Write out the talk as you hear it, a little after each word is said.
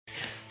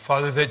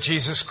Father, that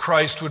Jesus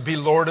Christ would be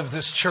Lord of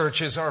this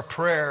church is our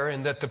prayer,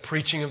 and that the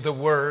preaching of the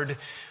Word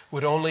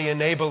would only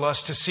enable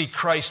us to see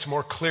Christ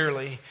more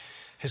clearly,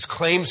 His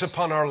claims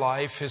upon our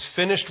life, His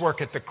finished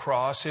work at the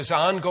cross, His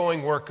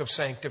ongoing work of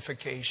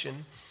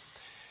sanctification.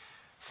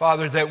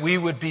 Father, that we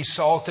would be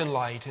salt and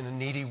light in a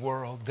needy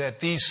world,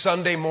 that these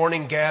Sunday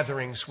morning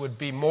gatherings would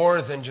be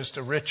more than just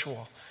a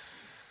ritual,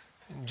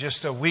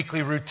 just a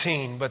weekly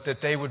routine, but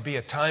that they would be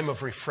a time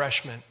of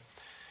refreshment,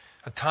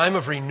 a time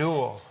of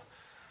renewal.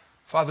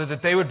 Father,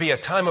 that they would be a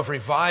time of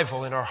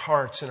revival in our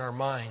hearts and our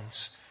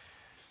minds,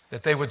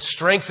 that they would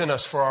strengthen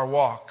us for our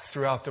walk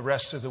throughout the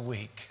rest of the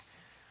week.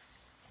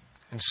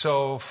 And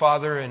so,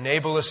 Father,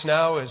 enable us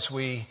now as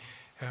we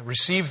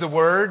receive the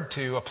Word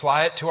to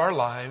apply it to our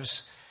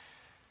lives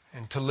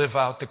and to live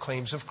out the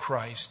claims of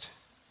Christ,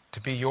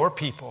 to be your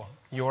people,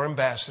 your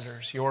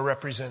ambassadors, your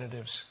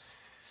representatives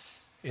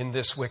in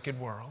this wicked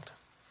world.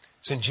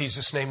 It's in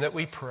Jesus' name that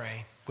we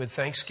pray with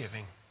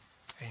thanksgiving.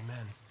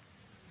 Amen.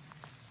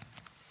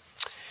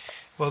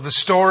 Well, the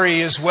story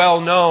is well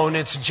known.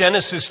 It's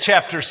Genesis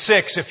chapter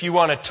 6. If you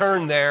want to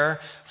turn there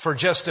for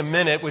just a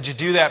minute, would you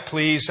do that,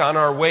 please, on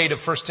our way to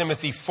 1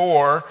 Timothy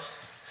 4.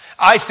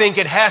 I think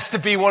it has to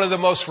be one of the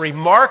most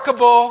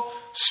remarkable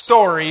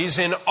stories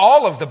in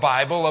all of the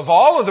Bible, of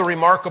all of the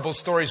remarkable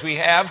stories we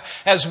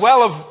have, as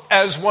well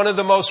as one of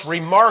the most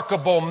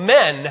remarkable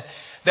men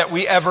that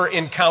we ever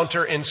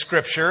encounter in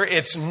Scripture.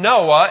 It's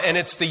Noah, and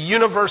it's the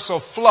universal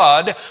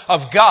flood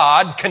of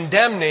God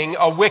condemning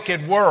a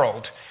wicked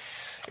world.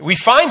 We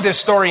find this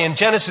story in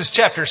Genesis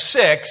chapter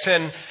 6,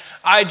 and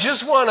I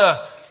just want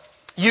to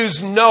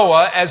use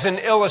Noah as an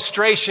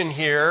illustration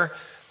here,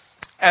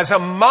 as a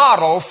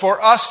model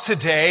for us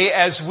today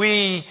as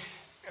we,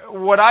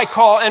 what I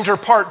call, enter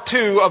part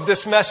 2 of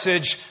this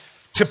message,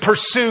 to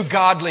pursue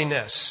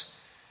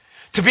godliness.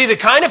 To be the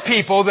kind of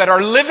people that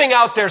are living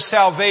out their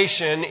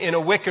salvation in a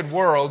wicked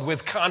world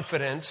with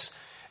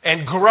confidence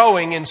and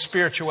growing in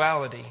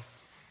spirituality.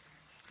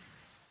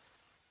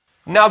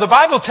 Now, the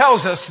Bible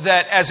tells us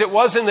that as it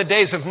was in the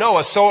days of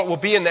Noah, so it will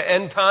be in the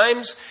end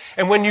times.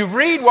 And when you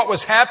read what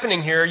was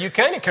happening here, you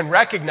kind of can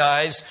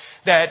recognize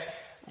that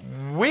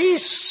we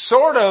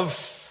sort of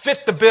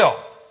fit the bill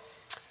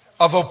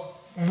of a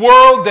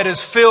world that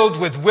is filled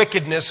with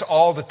wickedness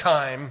all the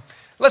time.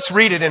 Let's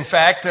read it, in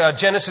fact,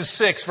 Genesis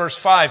 6, verse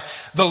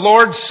 5. The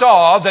Lord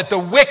saw that the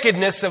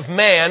wickedness of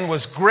man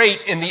was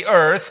great in the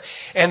earth,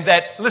 and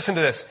that, listen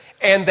to this,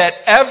 and that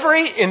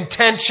every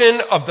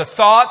intention of the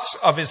thoughts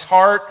of his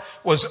heart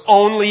was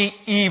only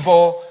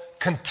evil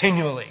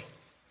continually.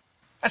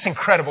 That's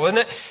incredible, isn't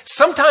it?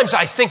 Sometimes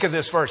I think of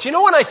this verse. You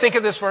know when I think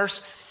of this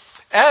verse?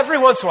 Every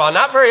once in a while,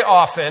 not very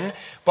often,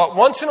 but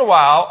once in a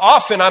while,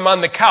 often I'm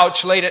on the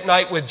couch late at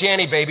night with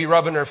Janny baby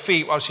rubbing her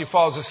feet while she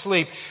falls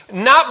asleep.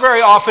 Not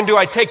very often do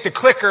I take the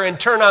clicker and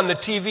turn on the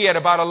TV at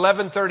about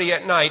 11:30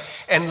 at night,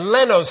 and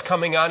Leno's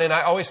coming on, and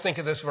I always think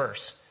of this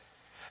verse.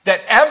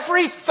 That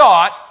every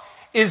thought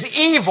is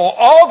evil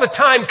all the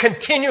time,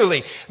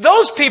 continually.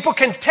 Those people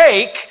can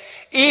take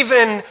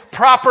even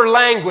proper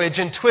language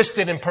and twist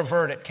it and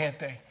pervert it, can't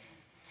they?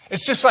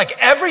 It's just like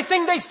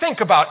everything they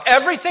think about,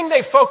 everything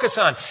they focus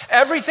on,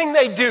 everything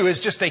they do is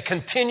just a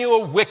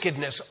continual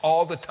wickedness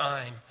all the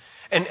time.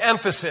 An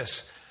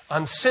emphasis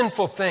on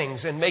sinful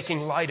things and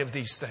making light of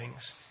these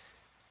things.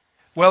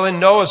 Well,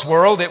 in Noah's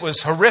world, it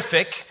was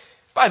horrific.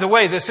 By the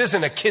way, this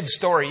isn't a kid's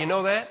story, you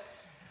know that?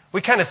 We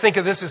kind of think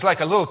of this as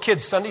like a little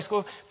kid's Sunday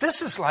school.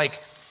 This is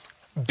like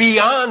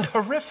beyond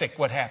horrific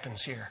what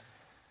happens here.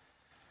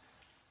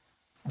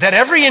 That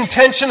every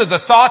intention of the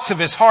thoughts of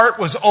his heart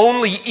was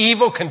only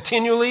evil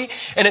continually.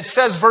 And it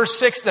says, verse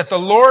 6, that the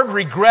Lord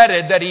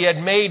regretted that he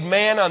had made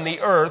man on the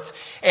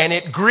earth, and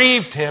it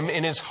grieved him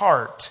in his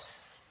heart.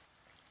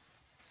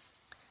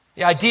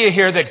 The idea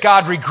here that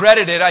God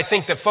regretted it, I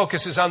think that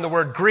focuses on the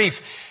word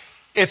grief.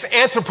 It's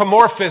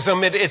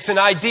anthropomorphism. It's an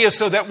idea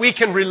so that we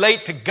can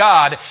relate to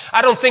God.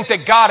 I don't think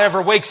that God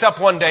ever wakes up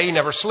one day. He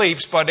never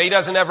sleeps, but he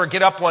doesn't ever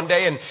get up one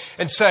day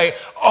and say,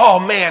 oh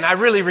man, I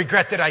really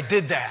regret that I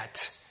did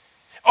that.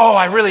 Oh,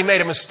 I really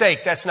made a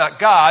mistake. That's not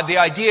God. The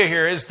idea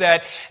here is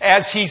that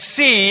as he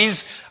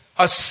sees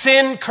a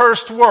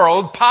sin-cursed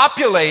world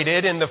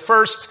populated in the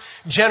first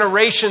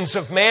generations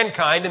of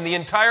mankind, and the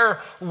entire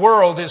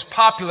world is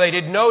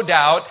populated, no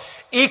doubt,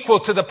 equal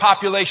to the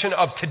population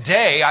of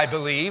today, I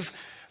believe,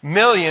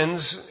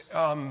 millions,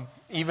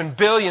 even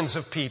billions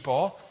of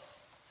people.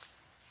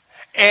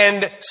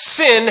 And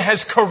sin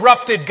has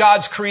corrupted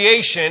God's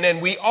creation,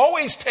 and we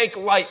always take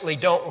lightly,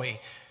 don't we,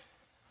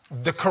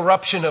 the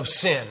corruption of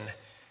sin.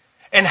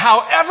 And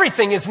how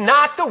everything is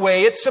not the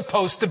way it's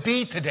supposed to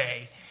be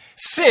today.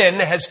 Sin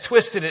has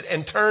twisted it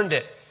and turned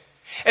it.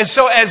 And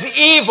so as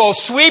evil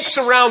sweeps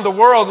around the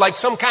world like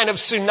some kind of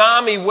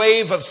tsunami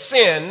wave of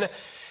sin,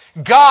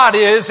 God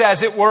is,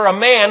 as it were, a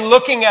man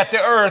looking at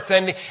the earth,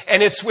 and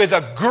it's with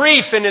a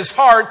grief in his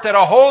heart that a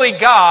holy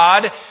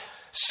God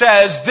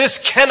says,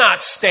 this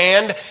cannot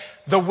stand.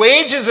 The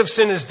wages of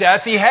sin is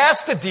death. He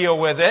has to deal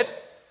with it.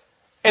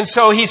 And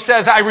so he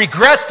says, I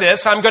regret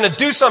this. I'm going to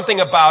do something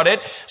about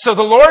it. So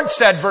the Lord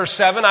said, verse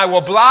 7, I will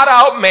blot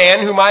out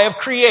man whom I have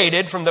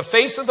created from the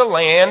face of the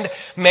land,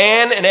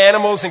 man and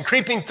animals and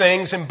creeping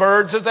things and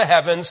birds of the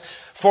heavens,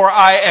 for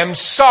I am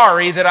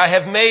sorry that I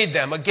have made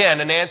them. Again,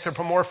 an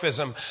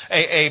anthropomorphism,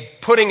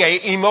 putting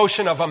an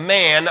emotion of a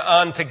man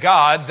onto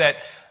God that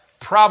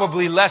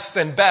probably less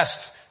than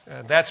best,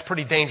 that's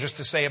pretty dangerous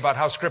to say about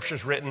how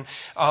Scripture's written,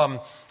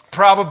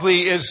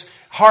 probably is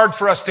hard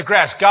for us to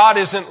grasp. God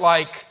isn't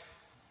like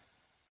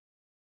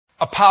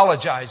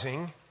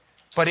apologizing,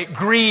 but it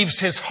grieves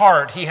his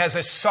heart. He has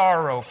a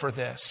sorrow for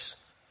this.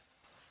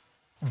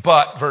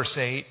 But, verse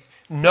 8,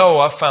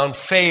 Noah found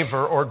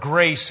favor or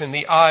grace in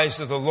the eyes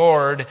of the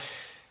Lord.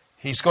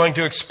 He's going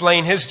to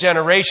explain his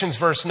generations,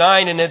 verse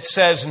 9, and it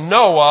says,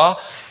 Noah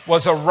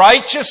was a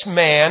righteous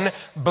man,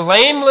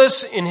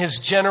 blameless in his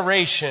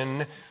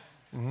generation.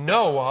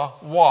 Noah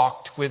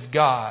walked with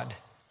God.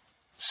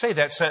 Say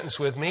that sentence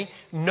with me.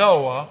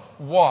 Noah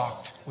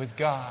walked with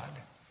God.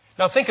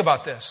 Now think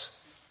about this.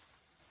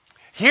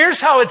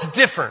 Here's how it's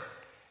different.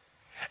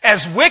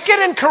 As wicked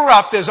and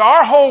corrupt as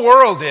our whole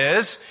world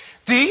is,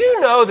 do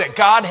you know that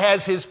God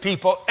has his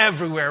people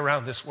everywhere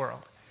around this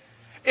world?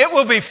 It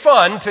will be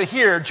fun to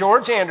hear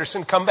George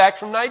Anderson come back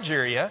from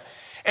Nigeria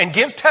and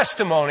give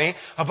testimony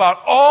about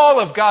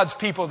all of God's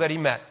people that he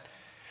met.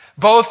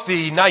 Both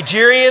the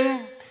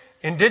Nigerian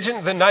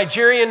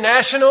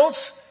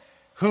nationals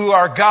who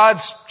are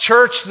God's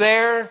church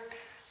there,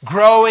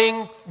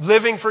 growing,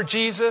 living for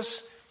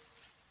Jesus.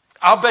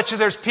 I'll bet you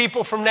there's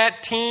people from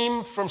that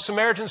team, from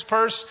Samaritan's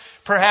Purse,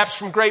 perhaps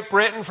from Great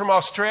Britain, from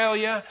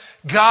Australia.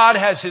 God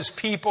has his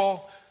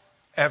people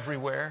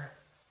everywhere.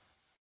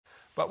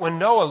 But when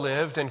Noah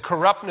lived and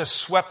corruptness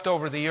swept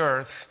over the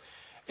earth,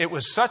 it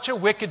was such a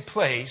wicked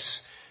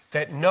place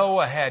that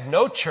Noah had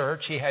no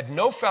church, he had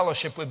no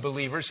fellowship with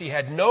believers, he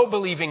had no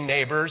believing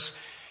neighbors,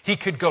 he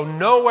could go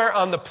nowhere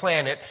on the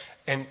planet,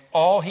 and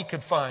all he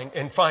could find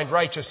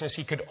righteousness,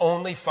 he could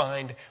only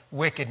find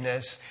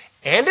wickedness.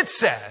 And it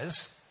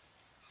says,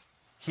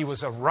 he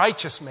was a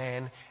righteous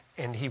man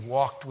and he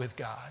walked with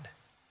God.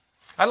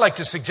 I'd like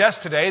to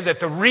suggest today that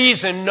the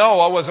reason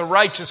Noah was a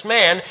righteous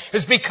man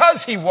is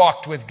because he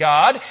walked with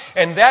God.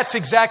 And that's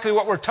exactly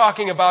what we're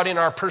talking about in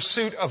our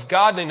pursuit of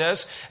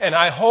godliness. And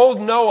I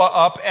hold Noah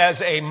up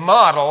as a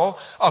model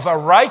of a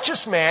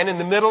righteous man in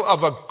the middle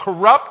of a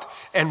corrupt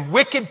and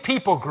wicked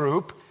people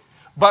group.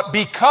 But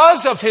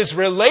because of his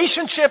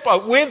relationship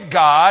with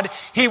God,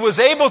 he was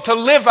able to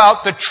live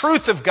out the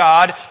truth of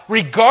God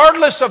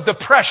regardless of the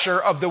pressure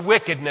of the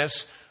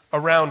wickedness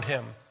around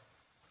him.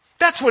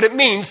 That's what it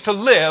means to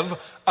live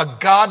a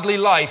godly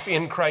life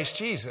in Christ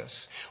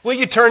Jesus. Will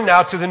you turn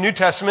now to the New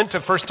Testament, to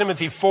 1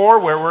 Timothy 4,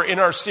 where we're in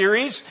our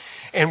series,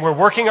 and we're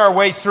working our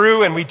way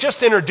through, and we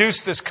just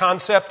introduced this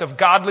concept of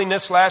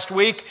godliness last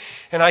week,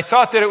 and I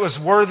thought that it was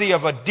worthy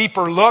of a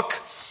deeper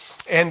look.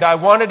 And I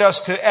wanted us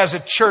to, as a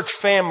church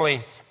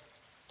family,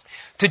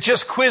 to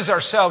just quiz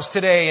ourselves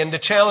today and to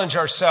challenge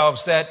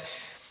ourselves that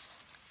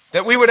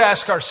we would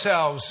ask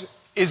ourselves,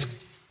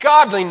 is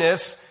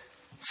godliness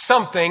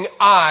something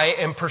I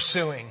am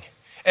pursuing?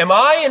 Am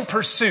I in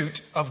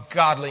pursuit of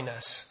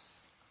godliness?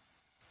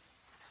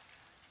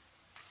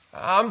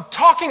 I'm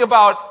talking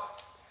about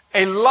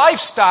a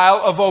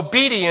lifestyle of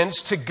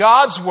obedience to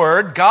God's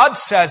Word. God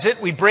says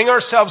it. We bring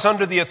ourselves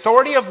under the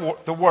authority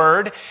of the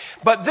Word.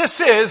 But this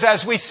is,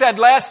 as we said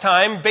last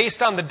time,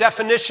 based on the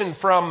definition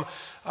from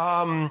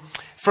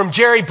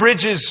Jerry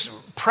Bridges'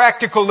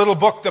 practical little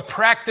book, The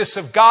Practice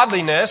of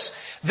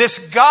Godliness.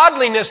 This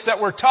godliness that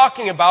we're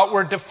talking about,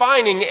 we're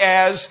defining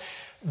as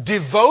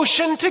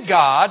devotion to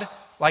God,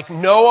 like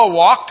Noah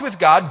walked with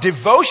God,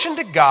 devotion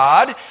to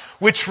God,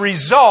 which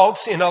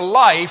results in a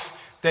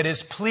life that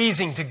is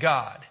pleasing to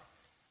God.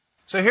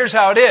 So here's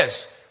how it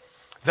is.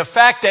 The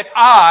fact that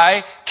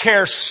I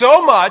care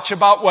so much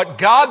about what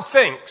God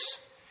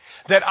thinks,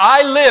 that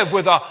I live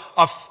with a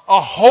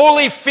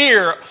holy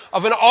fear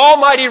of an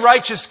almighty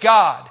righteous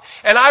God,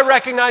 and I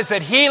recognize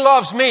that He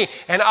loves me,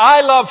 and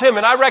I love Him,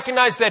 and I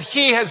recognize that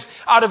He has,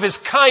 out of His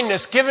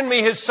kindness, given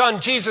me His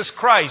Son, Jesus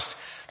Christ,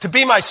 to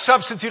be my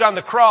substitute on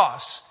the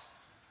cross.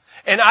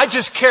 And I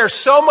just care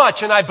so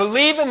much, and I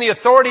believe in the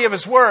authority of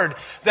His Word,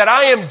 that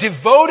I am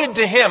devoted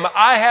to Him.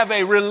 I have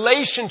a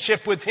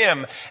relationship with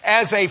Him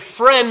as a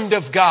friend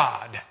of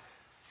God.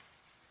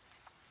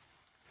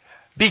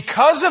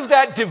 Because of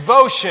that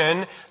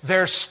devotion,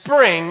 there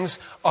springs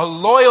a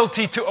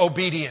loyalty to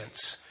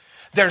obedience.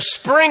 There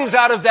springs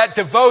out of that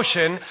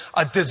devotion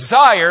a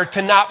desire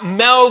to not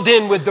meld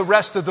in with the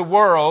rest of the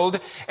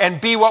world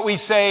and be what we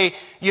say,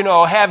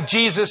 have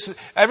Jesus,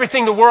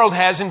 everything the world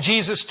has and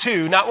Jesus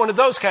too. Not one of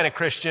those kind of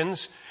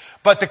Christians,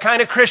 but the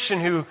kind of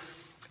Christian who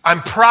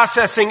I'm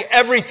processing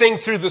everything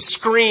through the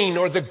screen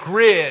or the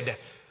grid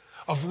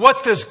of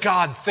what does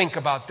God think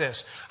about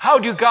this? How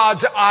do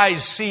God's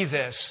eyes see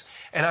this?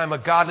 And I'm a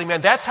godly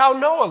man. That's how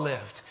Noah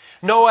lived.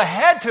 Noah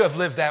had to have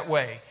lived that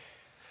way.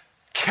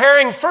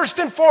 Caring first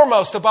and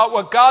foremost about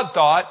what God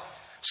thought,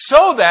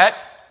 so that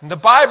the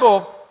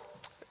Bible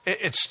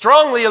It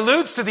strongly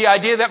alludes to the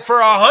idea that for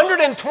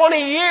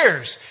 120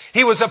 years,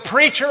 he was a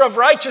preacher of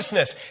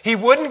righteousness. He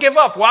wouldn't give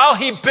up while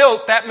he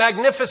built that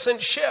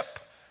magnificent ship.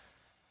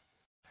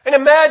 And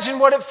imagine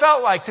what it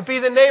felt like to be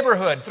the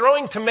neighborhood,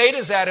 throwing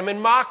tomatoes at him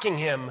and mocking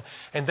him.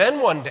 And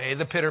then one day,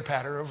 the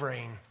pitter-patter of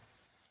rain.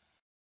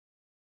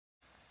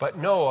 But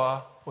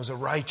Noah was a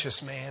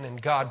righteous man,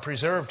 and God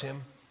preserved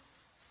him.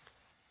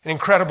 An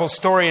incredible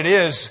story it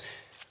is.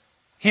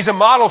 He's a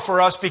model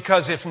for us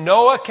because if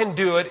Noah can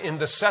do it in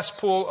the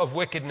cesspool of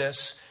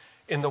wickedness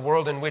in the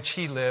world in which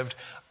he lived,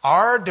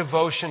 our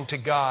devotion to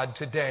God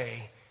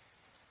today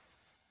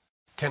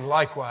can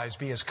likewise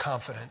be as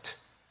confident,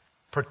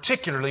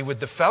 particularly with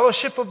the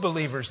fellowship of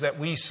believers that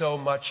we so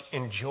much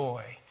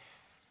enjoy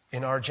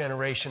in our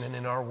generation and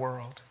in our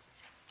world.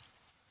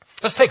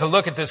 Let's take a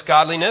look at this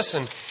godliness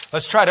and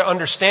let's try to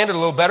understand it a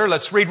little better.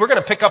 Let's read. We're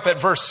going to pick up at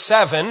verse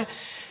 7.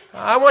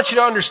 I want you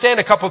to understand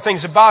a couple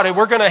things about it.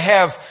 We're going to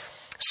have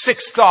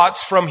 6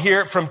 thoughts from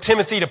here, from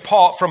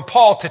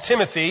Paul to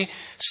Timothy.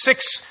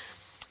 6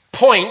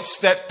 points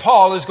that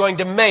Paul is going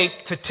to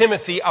make to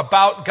Timothy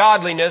about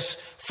godliness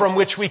from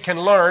which we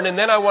can learn. And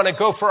then I want to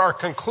go for our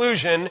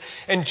conclusion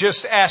and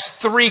just ask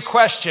 3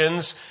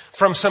 questions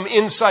from some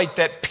insight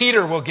that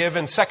Peter will give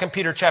in 2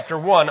 Peter chapter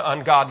 1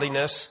 on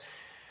godliness.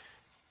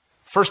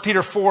 1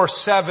 Peter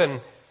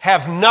 4:7,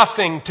 have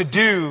nothing to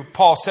do,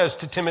 Paul says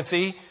to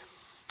Timothy,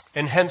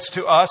 and hence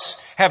to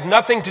us, have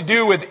nothing to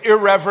do with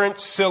irreverent,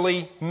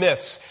 silly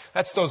myths.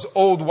 That's those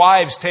old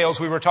wives' tales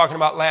we were talking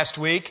about last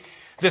week.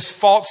 This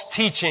false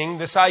teaching,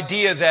 this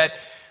idea that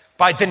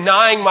by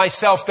denying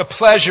myself the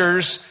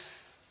pleasures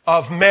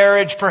of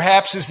marriage,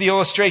 perhaps is the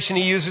illustration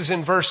he uses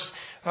in verses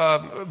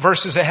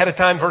ahead of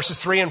time, verses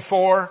 3 and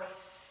 4.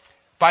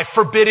 By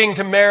forbidding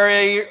to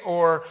marry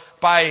or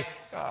by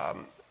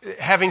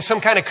having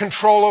some kind of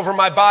control over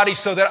my body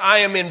so that I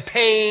am in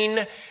pain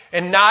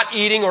and not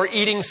eating or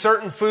eating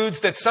certain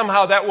foods, that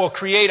somehow that will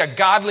create a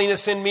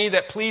godliness in me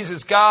that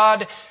pleases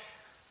God.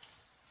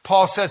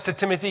 Paul says to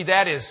Timothy,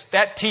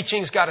 that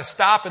teaching's got to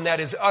stop, and that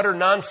is utter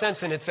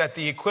nonsense, and it's at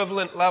the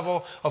equivalent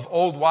level of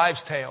old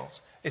wives'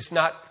 tales. It's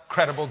not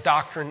credible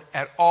doctrine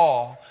at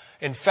all.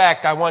 In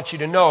fact, I want you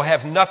to know,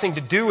 have nothing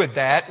to do with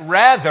that.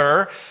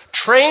 Rather,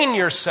 train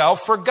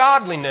yourself for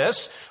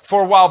godliness,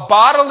 for while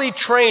bodily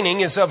training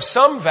is of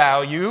some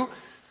value,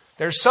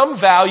 there's some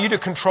value to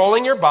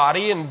controlling your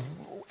body and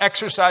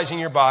exercising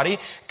your body.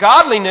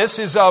 Godliness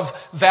is of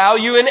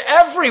value in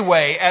every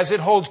way, as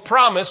it holds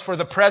promise for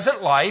the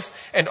present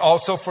life and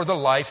also for the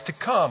life to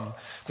come.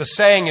 The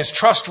saying is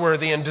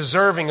trustworthy and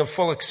deserving of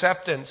full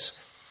acceptance.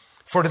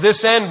 For to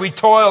this end we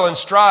toil and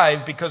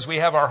strive, because we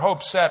have our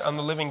hope set on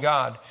the living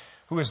God,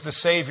 who is the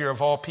Savior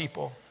of all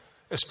people,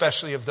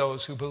 especially of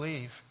those who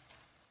believe.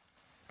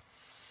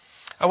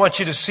 I want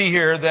you to see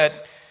here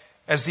that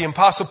as the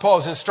Apostle Paul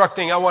is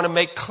instructing, I want to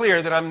make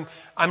clear that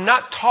I'm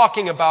not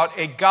talking about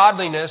a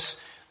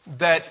godliness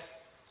that,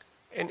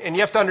 and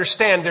you have to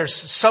understand there's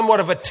somewhat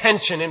of a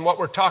tension in what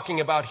we're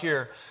talking about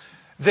here.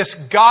 This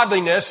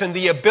godliness and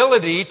the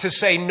ability to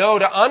say no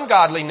to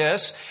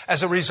ungodliness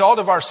as a result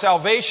of our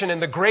salvation and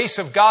the grace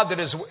of God that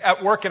is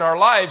at work in our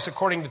lives,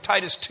 according to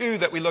Titus 2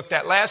 that we looked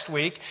at last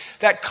week,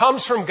 that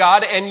comes from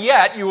God, and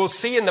yet, you will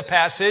see in the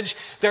passage,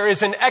 there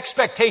is an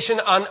expectation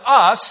on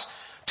us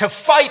to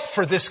fight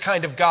for this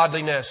kind of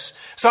godliness.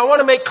 So I want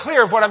to make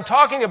clear of what I'm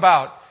talking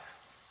about.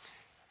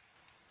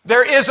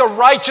 There is a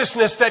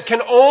righteousness that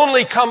can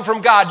only come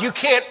from God. You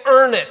can't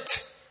earn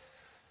it.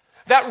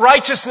 That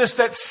righteousness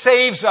that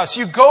saves us.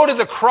 You go to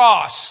the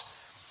cross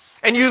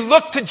and you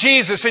look to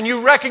Jesus and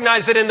you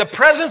recognize that in the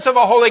presence of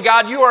a holy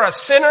God, you are a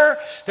sinner.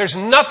 There's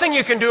nothing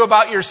you can do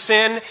about your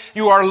sin.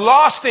 You are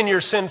lost in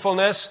your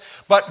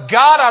sinfulness. But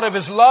God, out of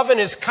His love and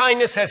His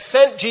kindness, has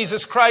sent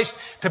Jesus Christ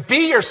to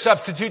be your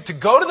substitute, to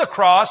go to the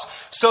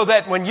cross, so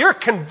that when you're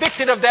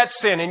convicted of that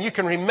sin, and you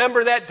can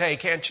remember that day,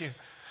 can't you?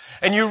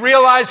 And you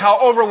realize how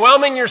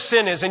overwhelming your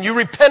sin is, and you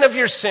repent of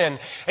your sin,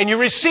 and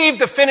you receive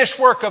the finished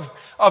work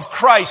of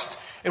Christ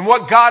and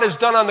what God has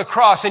done on the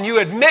cross, and you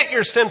admit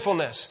your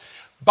sinfulness.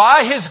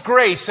 By His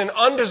grace and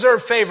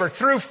undeserved favor,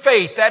 through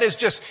faith, that is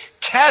just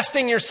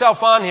casting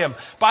yourself on Him.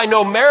 By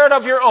no merit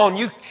of your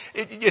own.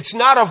 It's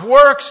not of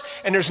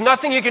works, and there's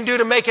nothing you can do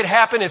to make it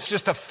happen. It's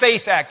just a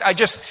faith act. I'm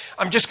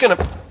just going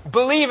to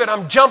believe it.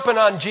 I'm jumping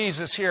on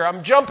Jesus here.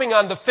 I'm jumping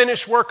on the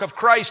finished work of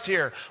Christ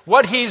here.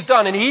 What He's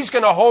done, and He's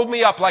going to hold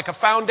me up like a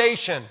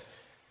foundation.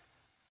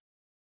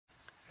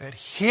 That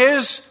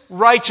His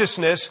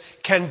righteousness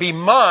can be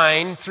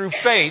mine through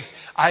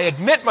faith. I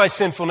admit my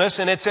sinfulness,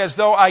 and it's as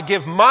though I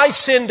give my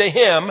sin to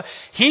Him.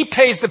 He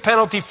pays the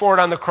penalty for it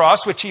on the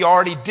cross, which He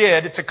already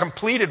did. It's a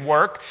completed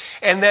work.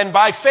 And then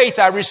by faith,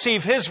 I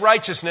receive His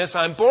righteousness.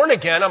 I'm born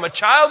again. I'm a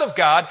child of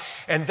God.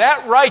 And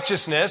that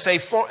righteousness,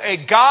 a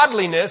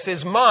godliness,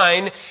 is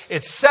mine.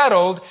 It's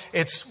settled.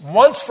 It's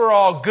once for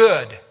all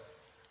good.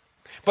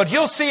 But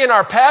you'll see in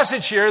our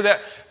passage here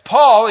that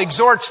Paul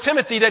exhorts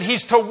Timothy that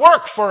he's to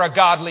work for a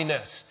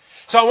godliness.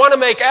 So I want to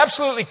make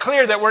absolutely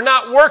clear that we're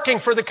not working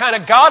for the kind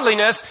of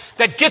godliness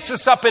that gets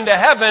us up into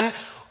heaven.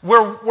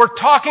 We're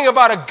talking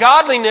about a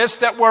godliness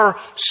that we're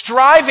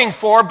striving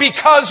for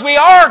because we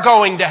are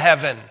going to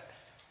heaven.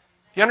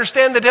 You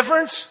understand the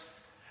difference?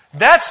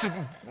 That's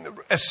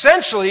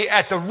essentially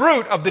at the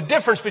root of the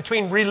difference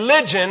between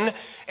religion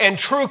and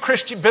true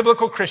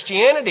biblical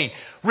Christianity.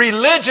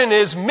 Religion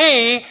is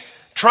me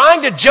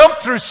trying to jump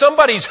through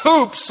somebody's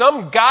hoops,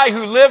 some guy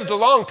who lived a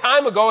long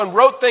time ago and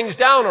wrote things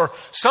down, or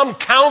some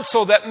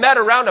council that met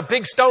around a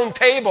big stone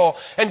table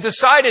and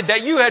decided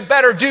that you had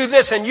better do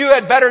this and you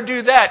had better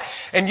do that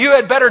and you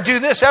had better do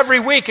this every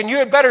week and you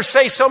had better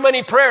say so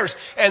many prayers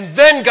and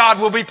then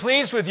God will be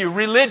pleased with you.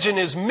 Religion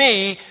is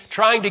me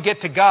trying to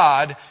get to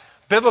God.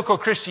 Biblical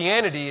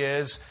Christianity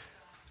is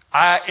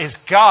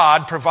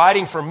God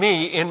providing for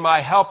me in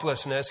my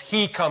helplessness.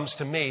 He comes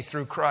to me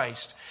through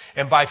Christ.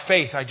 And by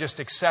faith, I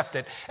just accept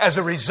it. As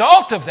a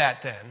result of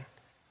that, then,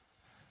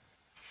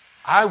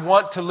 I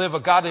want to live a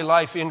godly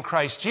life in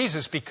Christ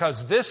Jesus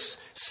because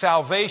this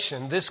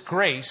salvation, this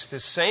grace,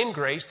 this same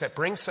grace that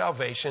brings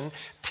salvation,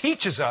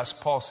 teaches us,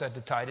 Paul said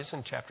to Titus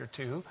in chapter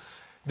 2,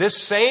 this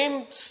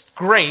same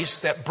grace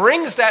that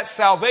brings that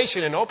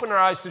salvation and opens our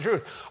eyes to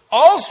truth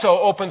also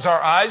opens our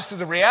eyes to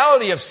the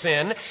reality of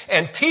sin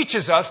and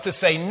teaches us to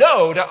say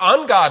no to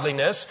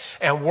ungodliness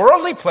and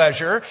worldly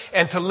pleasure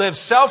and to live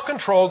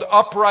self-controlled,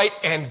 upright,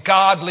 and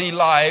godly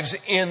lives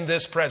in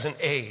this present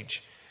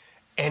age.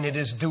 And it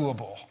is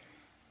doable.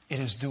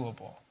 It is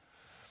doable.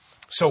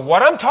 So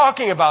what I'm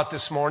talking about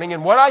this morning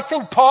and what I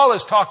think Paul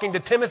is talking to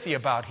Timothy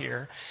about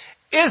here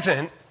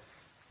isn't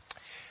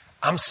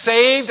I'm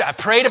saved, I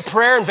prayed a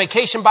prayer in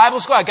Vacation Bible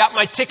School, I got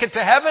my ticket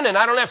to heaven, and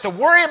I don't have to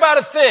worry about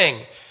a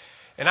thing.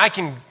 And I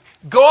can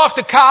go off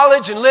to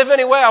college and live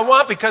any way I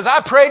want because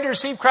I prayed to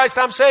receive Christ,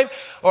 I'm saved.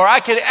 Or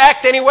I can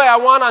act any way I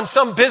want on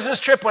some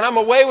business trip when I'm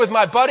away with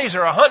my buddies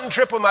or a hunting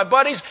trip with my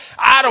buddies.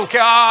 I don't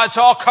care, it's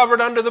all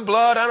covered under the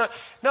blood.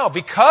 No,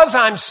 because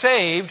I'm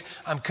saved,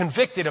 I'm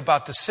convicted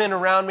about the sin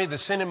around me, the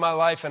sin in my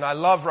life, and I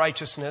love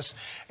righteousness,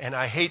 and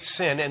I hate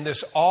sin. And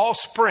this all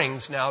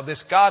springs now,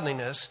 this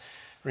godliness.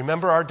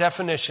 Remember our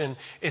definition,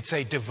 it's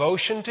a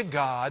devotion to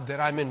God that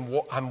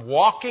I'm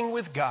walking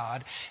with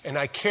God and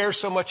I care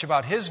so much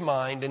about His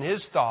mind and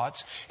His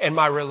thoughts and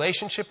my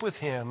relationship with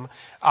Him.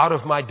 Out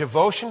of my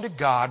devotion to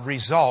God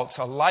results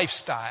a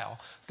lifestyle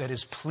that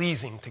is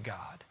pleasing to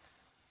God.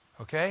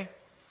 Okay?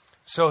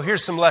 So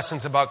here's some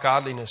lessons about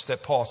godliness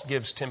that Paul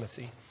gives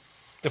Timothy.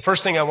 The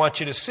first thing I want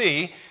you to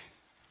see,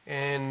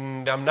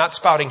 and I'm not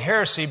spouting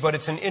heresy, but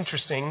it's an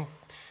interesting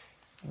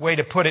way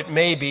to put it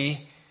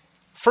maybe.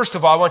 First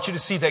of all, I want you to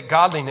see that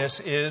godliness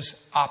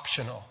is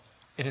optional.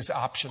 It is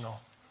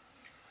optional.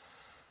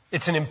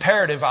 It's an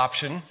imperative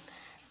option,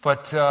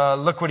 but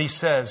look what he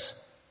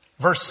says.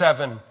 Verse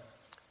 7,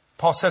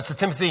 Paul says to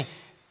Timothy,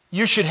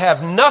 you should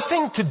have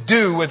nothing to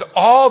do with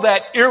all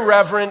that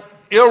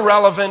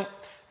irrelevant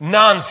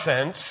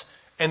nonsense.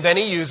 And then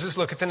he uses,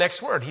 look at the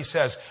next word. He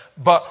says,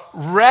 but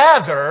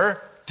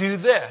rather do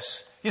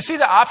this. You see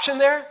the option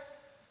there?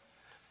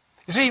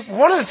 You see,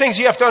 one of the things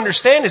you have to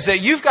understand is that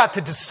you've got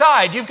to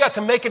decide, you've got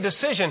to make a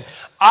decision.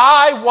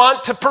 I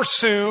want to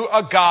pursue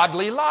a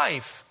godly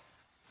life.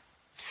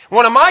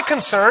 One of my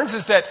concerns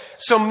is that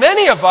so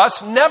many of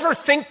us never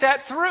think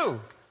that through.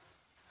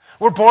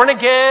 We're born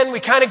again, we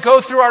kind of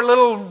go through our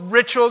little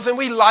rituals and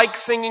we like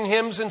singing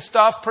hymns and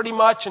stuff pretty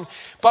much,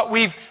 but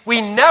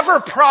we never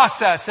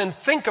process and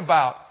think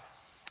about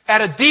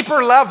at a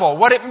deeper level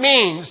what it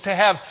means to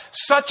have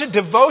such a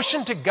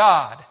devotion to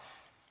God.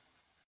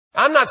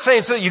 I'm not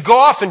saying so that you go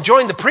off and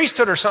join the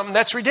priesthood or something.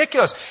 That's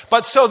ridiculous.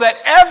 But so that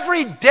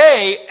every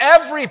day,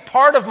 every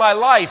part of my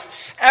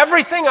life,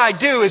 everything I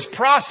do is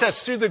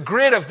processed through the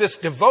grid of this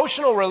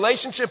devotional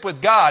relationship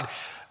with God,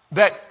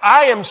 that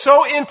I am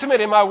so intimate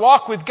in my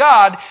walk with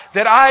God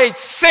that I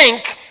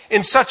think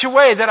in such a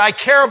way that I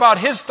care about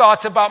His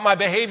thoughts about my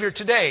behavior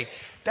today.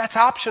 That's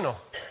optional.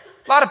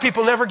 A lot of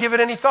people never give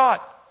it any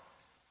thought.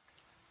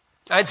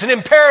 It's an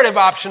imperative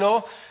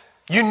optional.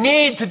 You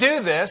need to do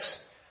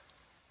this.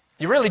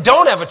 You really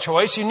don't have a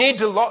choice. You need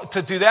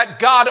to do that.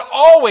 God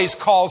always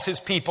calls His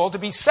people to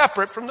be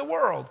separate from the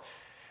world.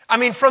 I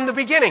mean, from the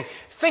beginning.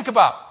 Think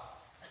about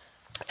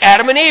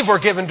Adam and Eve were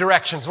given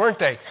directions, weren't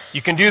they?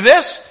 You can do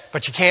this,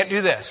 but you can't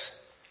do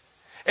this.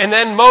 And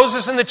then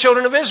Moses and the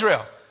children of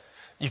Israel.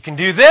 You can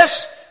do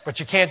this, but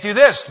you can't do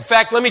this. In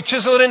fact, let me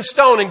chisel it in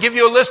stone and give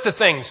you a list of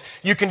things.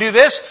 You can do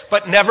this,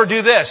 but never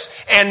do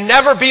this. And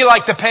never be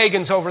like the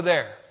pagans over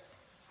there.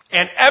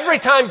 And every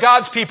time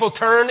God's people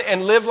turn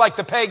and live like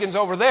the pagans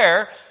over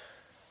there,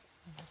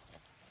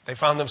 they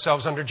found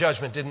themselves under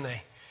judgment, didn't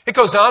they? It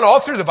goes on all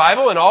through the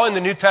Bible and all in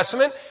the New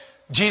Testament.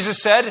 Jesus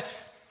said,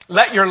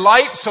 let your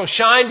light so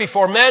shine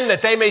before men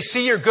that they may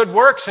see your good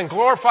works and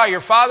glorify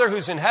your Father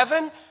who's in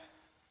heaven.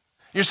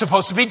 You're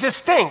supposed to be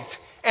distinct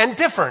and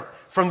different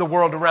from the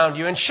world around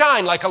you and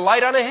shine like a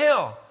light on a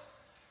hill.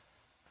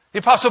 The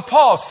Apostle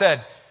Paul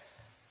said,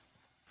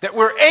 that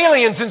we're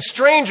aliens and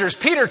strangers.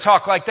 Peter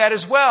talked like that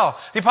as well.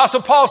 The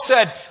Apostle Paul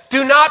said,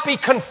 do not be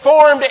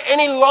conformed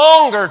any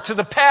longer to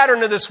the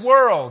pattern of this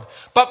world,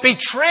 but be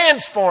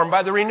transformed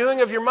by the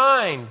renewing of your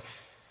mind.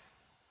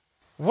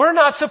 We're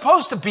not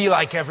supposed to be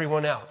like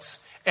everyone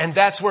else. And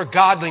that's where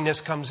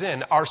godliness comes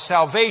in. Our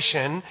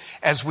salvation,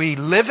 as we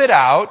live it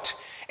out,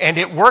 and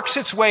it works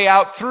its way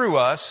out through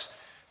us,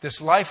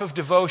 this life of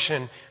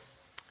devotion.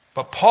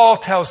 But Paul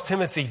tells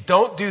Timothy,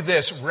 don't do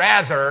this.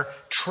 Rather,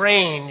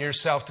 train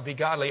yourself to be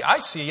godly. I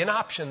see an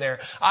option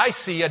there. I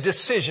see a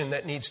decision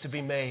that needs to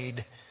be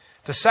made.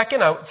 The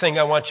second thing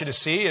I want you to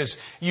see is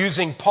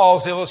using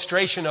Paul's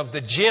illustration of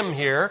the gym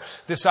here,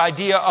 this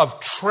idea of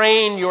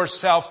train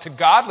yourself to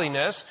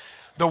godliness.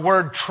 The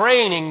word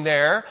training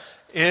there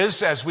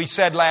is, as we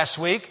said last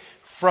week,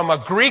 from a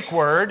Greek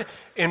word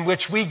in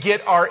which we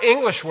get our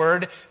English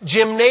word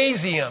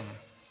gymnasium.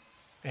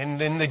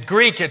 And in the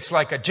Greek, it's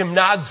like a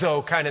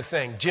gymnazo kind of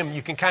thing. Gym,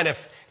 you can kind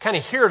of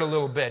hear it a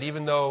little bit,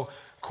 even though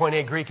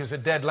Koine Greek is a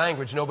dead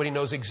language. Nobody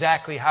knows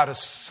exactly how to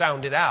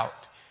sound it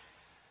out.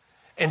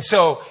 And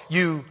so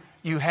you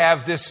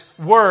have this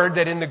word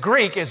that in the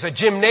Greek is a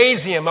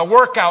gymnasium, a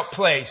workout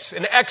place,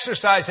 an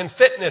exercise and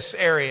fitness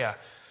area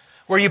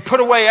where you put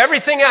away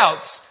everything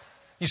else.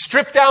 You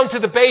strip down to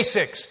the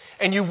basics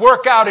and you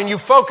work out and you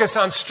focus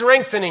on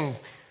strengthening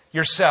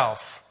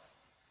yourself.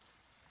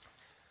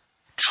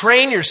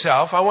 Train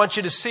yourself. I want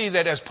you to see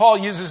that as Paul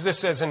uses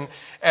this as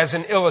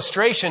an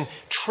illustration,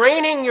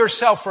 training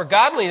yourself for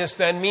godliness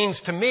then means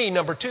to me,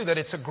 number two, that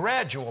it's a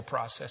gradual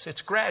process.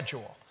 It's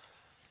gradual.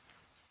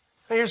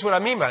 Now, here's what I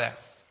mean by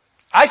that.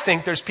 I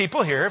think there's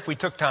people here, if we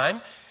took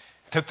time,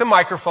 took the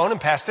microphone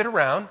and passed it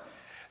around,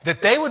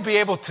 that they would be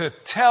able to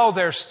tell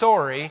their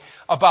story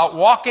about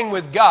walking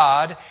with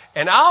God.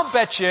 And I'll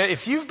bet you,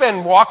 if you've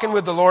been walking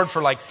with the Lord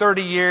for like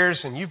 30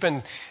 years and you've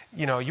been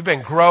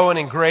growing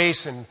in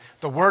grace and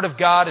the Word of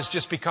God has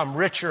just become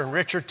richer and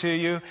richer to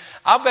you,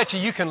 I'll bet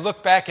you can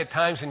look back at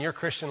times in your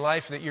Christian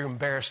life that you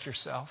embarrassed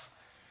yourself.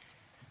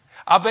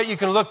 I'll bet you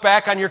can look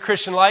back on your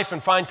Christian life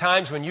and find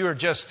times when you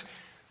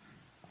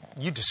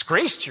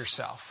disgraced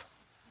yourself.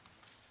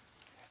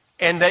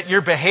 And that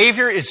your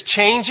behavior is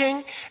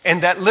changing,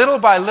 and that little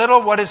by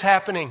little, what is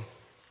happening?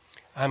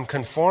 I'm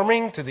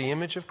conforming to the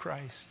image of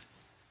Christ.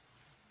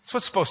 That's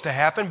what's supposed to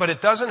happen, but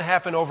it doesn't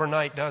happen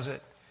overnight, does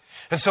it?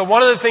 And so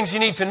one of the things you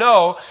need to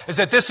know is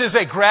that this is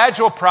a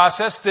gradual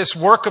process, this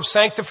work of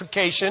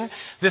sanctification,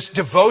 this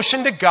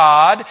devotion to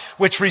God,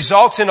 which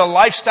results in a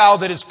lifestyle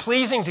that is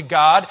pleasing to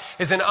God,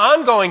 is an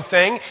ongoing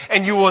thing,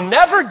 and you will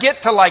never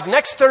get to like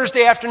next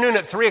Thursday afternoon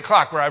at 3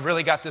 o'clock where I've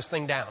really got this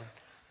thing down.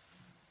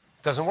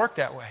 It doesn't work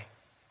that way.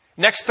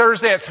 Next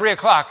Thursday at 3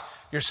 o'clock,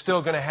 you're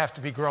still going to have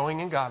to be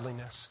growing in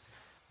godliness.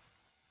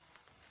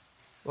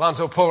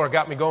 Alonzo Puller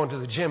got me going to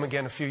the gym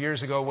again a few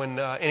years ago when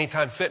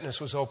Anytime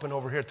Fitness was open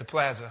over here at the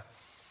plaza.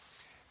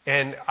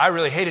 And I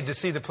really hated to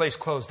see the place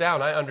close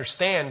down. I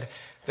understand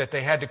that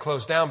they had to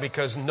close down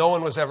because no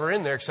one was ever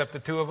in there except the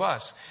two of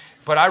us.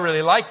 But I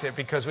really liked it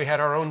because we had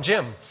our own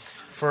gym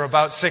for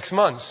about 6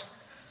 months.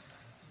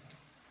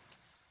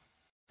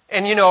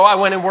 And I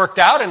went and worked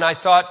out and I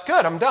thought,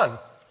 good, I'm done.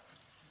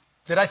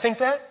 Did I think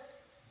that?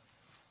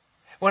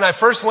 When I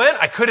first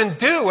went, I couldn't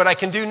do what I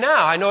can do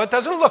now. I know it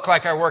doesn't look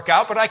like I work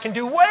out, but I can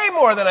do way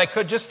more than I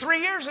could just 3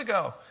 years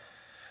ago.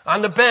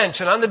 On the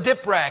bench and on the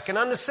dip rack and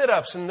on the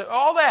sit-ups and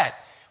all that.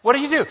 What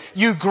do?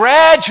 You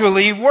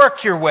gradually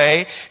work your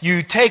way.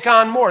 You take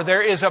on more.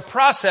 There is a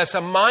process,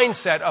 a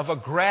mindset of a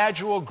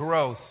gradual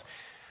growth.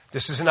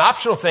 This is an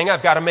optional thing.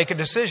 I've got to make a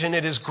decision.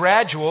 It is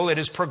gradual. It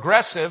is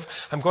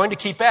progressive. I'm going to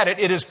keep at it.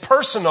 It is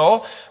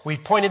personal. We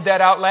pointed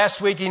that out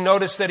last week. You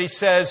noticed that he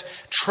says,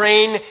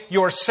 train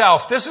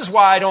yourself. This is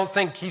why I don't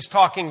think he's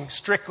talking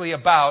strictly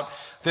about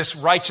this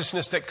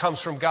righteousness that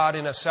comes from God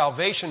in a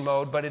salvation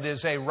mode, but it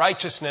is a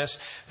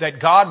righteousness that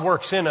God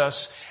works in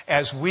us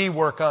as we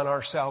work on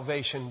our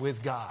salvation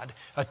with God.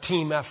 A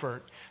team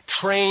effort.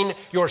 Train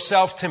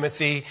yourself,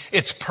 Timothy.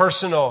 It's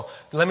personal.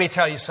 Let me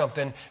tell you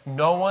something.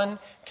 No one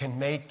can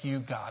make you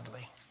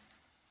godly.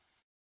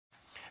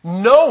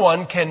 No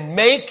one can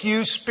make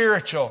you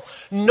spiritual.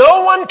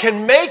 No one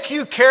can make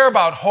you care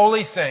about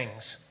holy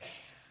things.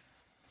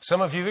 Some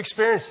of you have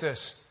experienced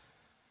this.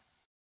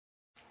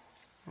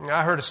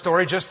 I heard a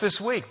story just this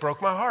week.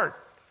 Broke my heart.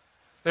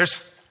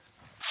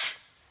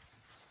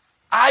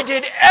 I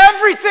did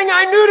everything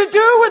I knew to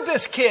do with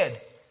this kid.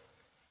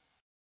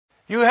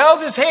 You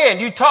held his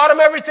hand. You taught him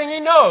everything he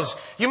knows.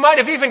 You might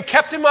have even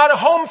kept him out of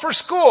home for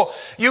school.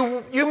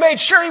 You made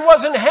sure he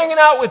wasn't hanging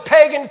out with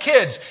pagan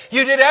kids.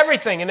 You did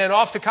everything. And then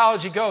off to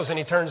college he goes and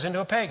he turns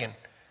into a pagan.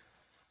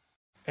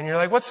 And you're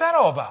like, what's that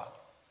all about?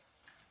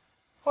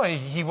 Well,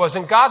 he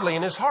wasn't godly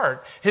in his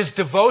heart. His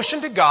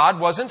devotion to God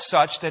wasn't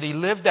such that he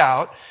lived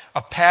out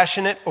a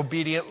passionate,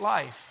 obedient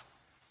life.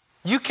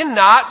 You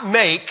cannot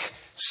make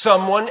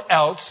someone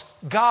else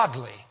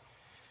godly.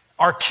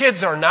 Our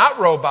kids are not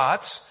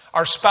robots.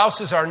 Our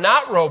spouses are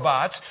not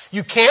robots.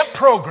 You can't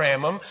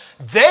program them.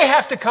 They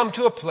have to come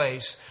to a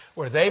place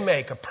where they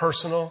make a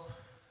personal,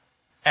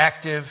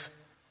 active,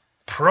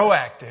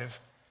 proactive,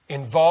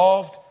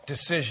 involved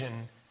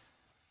decision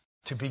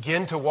to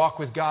begin to walk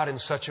with God in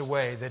such a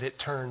way that it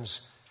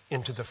turns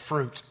into the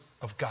fruit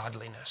of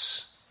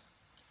godliness.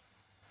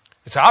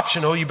 It's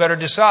optional, you better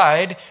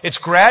decide. It's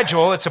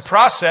gradual, it's a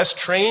process.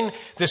 Training,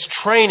 this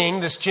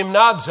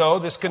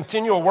gymnazo, this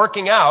continual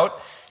working out.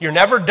 You're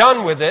never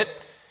done with it.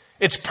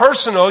 It's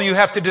personal, you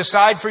have to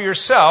decide for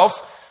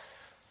yourself.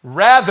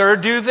 Rather,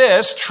 do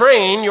this,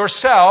 train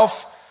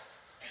yourself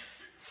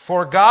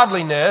for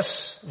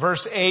godliness.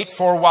 Verse 8,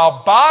 for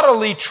while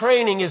bodily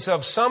training is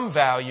of some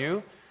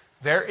value,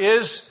 there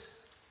is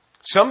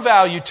some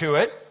value to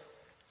it.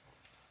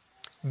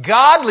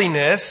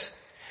 Godliness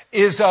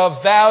is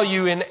of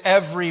value in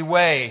every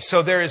way.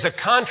 So there is a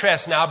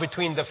contrast now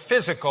between the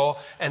physical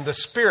and the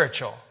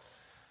spiritual.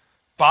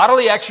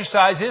 Bodily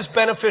exercise is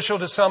beneficial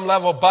to some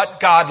level, but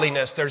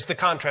godliness, there's the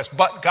contrast.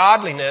 But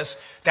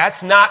godliness,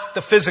 that's not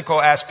the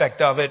physical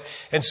aspect of it.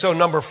 And so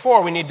number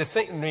 4, we need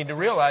to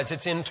realize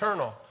it's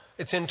internal.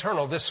 It's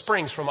internal. This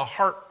springs from a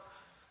heart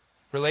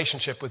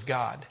relationship with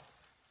God.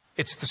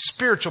 It's the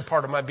spiritual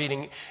part of my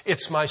being.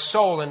 It's my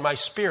soul and my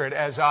spirit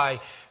as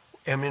I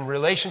am in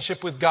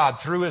relationship with God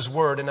through His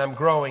Word, and I'm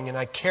growing and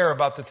I care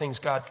about the things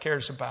God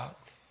cares about.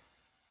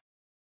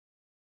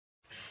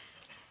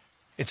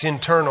 It's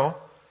internal.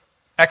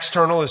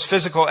 External is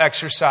physical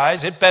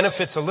exercise. It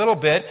benefits a little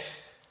bit,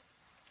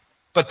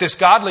 but this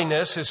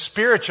godliness is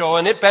spiritual,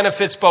 and it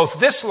benefits both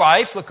this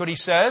life, look what he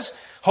says,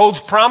 holds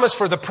promise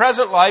for the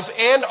present life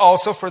and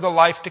also for the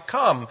life to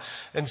come.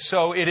 And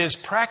so it is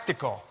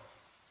practical.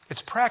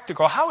 It's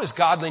practical. How is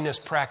godliness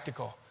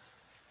practical?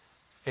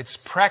 It's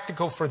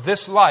practical for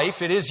this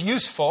life. It is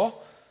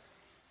useful.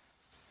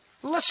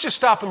 Let's just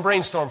stop and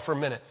brainstorm for a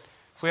minute.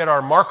 If we had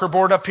our marker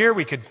board up here,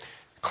 we could,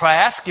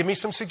 class, give me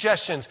some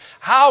suggestions.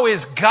 How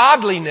is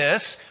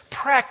godliness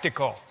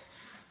practical?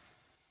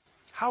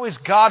 How is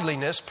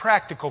godliness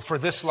practical for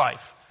this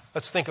life?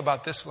 Let's think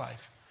about this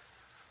life.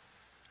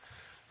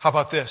 How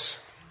about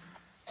this?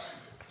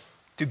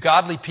 Do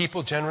godly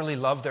people generally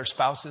love their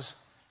spouses?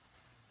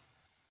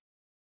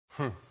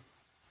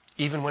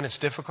 Even when it's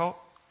difficult?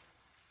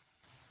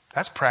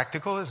 That's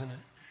practical, isn't it?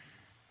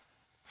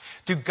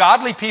 Do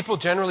godly people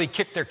generally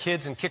kick their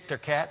kids and kick their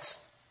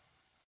cats?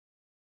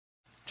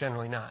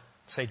 Generally not.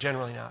 Say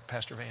generally not,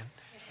 Pastor Van.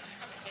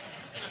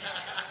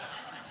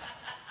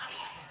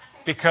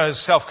 Because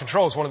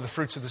self-control is one of the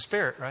fruits of the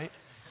Spirit, right?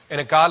 And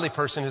a godly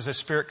person is a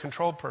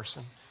Spirit-controlled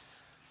person.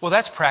 Well,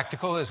 that's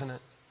practical, isn't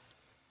it?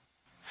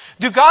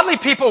 Do godly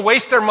people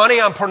waste their money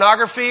on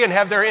pornography and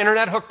have their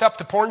internet hooked up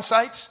to porn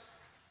sites?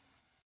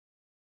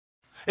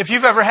 If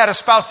you've ever had a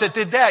spouse that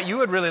did that, you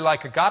would really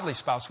like a godly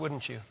spouse,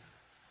 wouldn't you?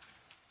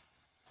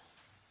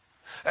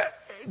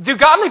 Do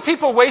godly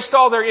people waste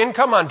all their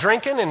income on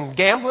drinking and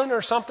gambling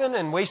or something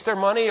and waste their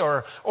money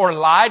or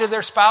lie to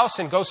their spouse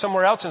and go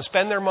somewhere else and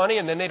spend their money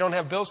and then they don't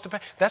have bills to pay?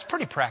 That's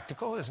pretty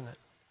practical, isn't it?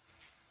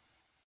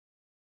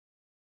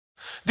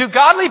 Do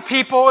godly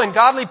people and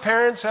godly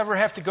parents ever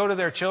have to go to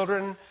their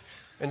children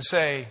and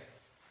say,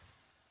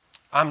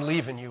 I'm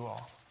leaving you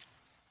all?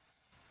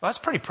 Well, that's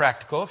pretty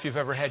practical if you've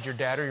ever had your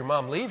dad or your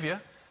mom leave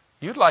you.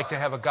 You'd like to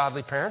have a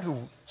godly parent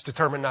who's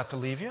determined not to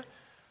leave you.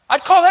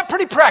 I'd call that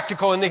pretty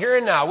practical in the here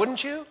and now,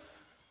 wouldn't you?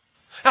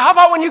 Now, how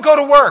about when you go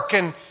to work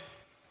and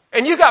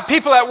you got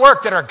people at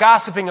work that are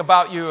gossiping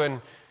about you,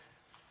 and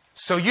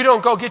so you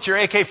don't go get your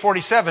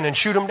AK-47 and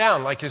shoot them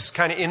down like is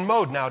kind of in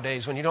mode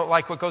nowadays when you don't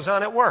like what goes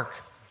on at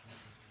work.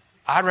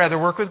 I'd rather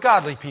work with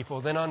godly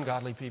people than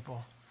ungodly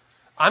people.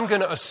 I'm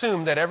going to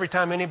assume that every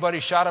time anybody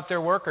shot up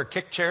their work or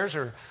kicked chairs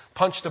or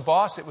punched the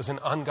boss, it was an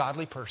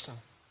ungodly person.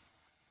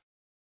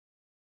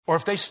 Or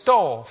if they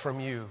stole from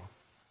you.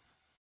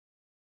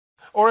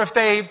 Or if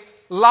they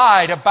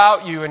lied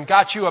about you and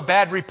got you a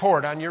bad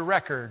report on your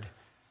record.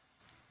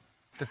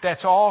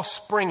 That's all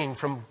springing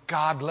from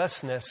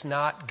godlessness,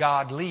 not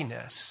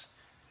godliness.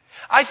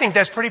 I think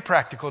that's pretty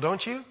practical,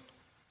 don't you?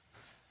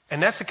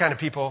 And that's the kind of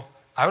people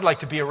I would like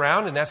to be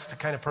around, and that's the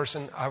kind of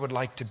person I would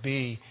like to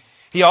be.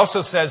 He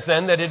also says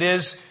then that it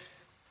is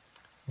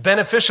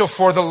beneficial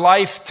for the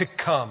life to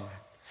come.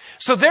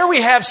 So there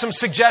we have some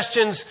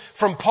suggestions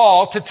from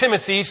Paul to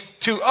Timothy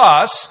to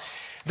us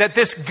that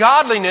this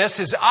godliness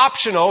is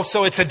optional,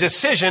 so it's a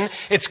decision.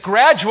 It's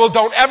gradual.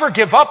 Don't ever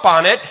give up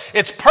on it.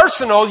 It's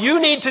personal.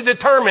 You need to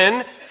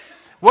determine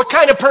what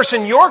kind of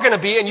person you're going to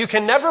be, and you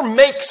can never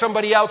make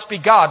somebody else be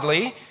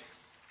godly.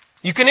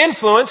 You can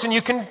influence and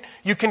you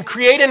can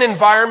create an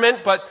environment,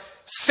 but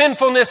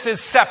sinfulness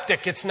is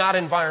septic. It's not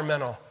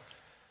environmental.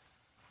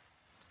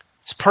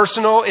 It's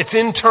personal, it's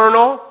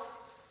internal,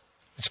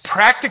 it's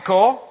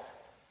practical,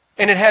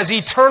 and it has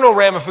eternal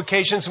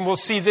ramifications, and we'll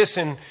see this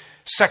in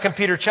 2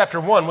 Peter chapter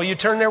 1. Will you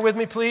turn there with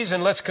me, please?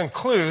 And let's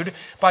conclude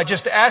by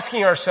just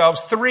asking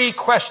ourselves 3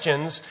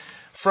 questions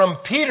from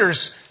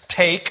Peter's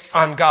take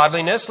on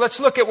godliness. Let's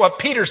look at what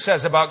Peter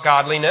says about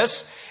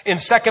godliness in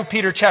 2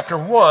 Peter chapter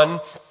 1,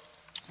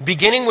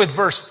 beginning with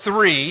verse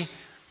 3.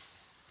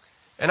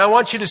 And I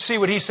want you to see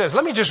what he says.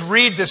 Let me just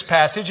read this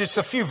passage. It's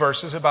a few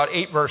verses, about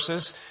 8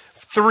 verses.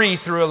 3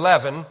 through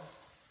 11.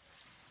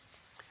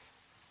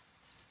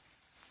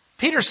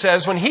 Peter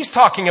says when he's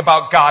talking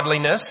about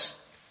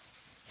godliness,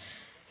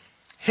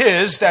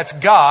 that's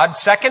God,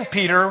 2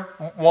 Peter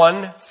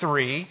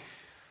 1:3.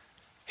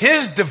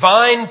 His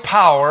divine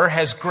power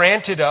has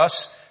granted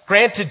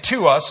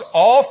to us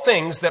all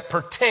things that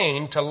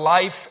pertain to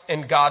life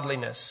and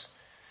godliness,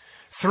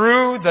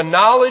 through the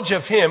knowledge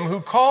of Him who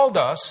called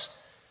us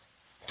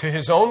to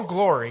His own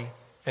glory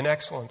and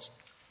excellence,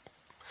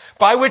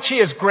 by which He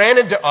has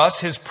granted to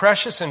us His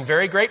precious and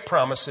very great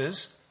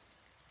promises,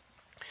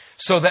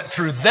 so that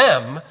through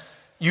them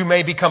you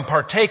may become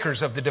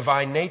partakers of the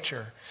divine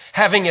nature,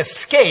 having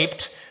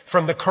escaped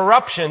from the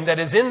corruption that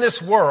is in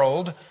this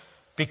world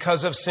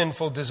because of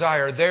sinful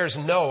desire. There's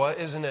Noah,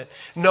 isn't it?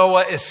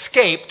 Noah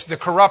escaped the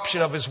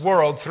corruption of his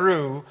world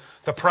through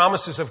the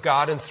promises of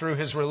God and through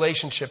his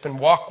relationship and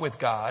walk with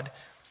God.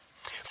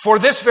 For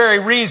this very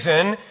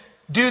reason,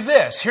 do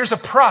this. Here's a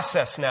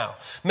process now.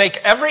 Make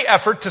every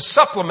effort to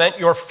supplement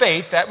your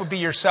faith, that would be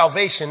your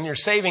salvation, your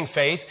saving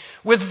faith,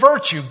 with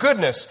virtue,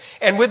 goodness.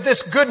 And with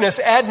this goodness,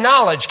 add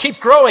knowledge. Keep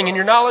growing in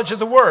your knowledge of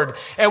the Word.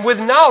 And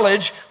with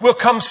knowledge will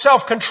come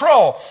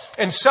self-control.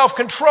 And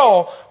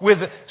self-control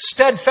with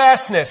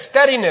steadfastness,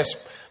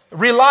 steadiness,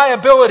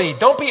 reliability.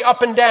 Don't be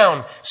up and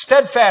down.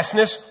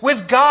 Steadfastness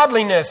with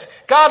godliness.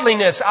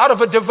 Godliness out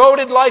of a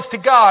devoted life to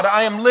God.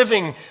 I am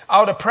living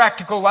out a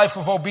practical life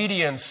of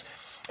obedience.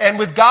 And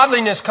with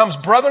godliness comes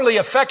brotherly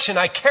affection.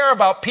 I care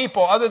about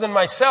people other than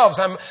myself.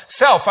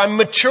 I'm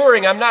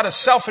maturing. I'm not a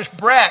selfish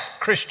brat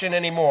Christian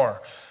anymore.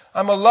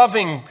 I'm a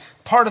loving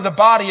part of the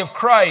body of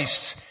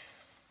Christ.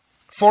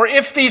 For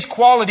if these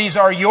qualities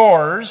are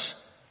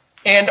yours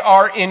and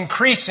are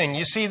increasing,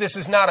 you see, this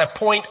is not a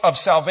point of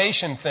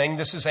salvation thing.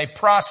 This is a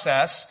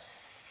process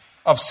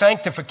of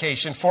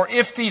sanctification. For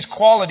if these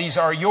qualities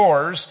are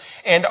yours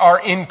and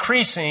are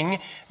increasing,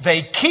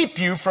 they keep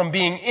you from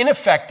being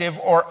ineffective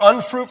or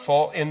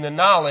unfruitful in the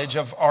knowledge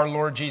of our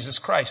Lord Jesus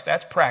Christ.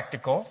 That's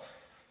practical.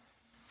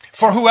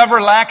 For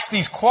whoever lacks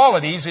these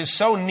qualities is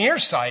so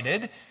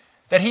nearsighted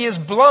that he is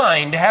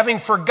blind, having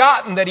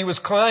forgotten that he was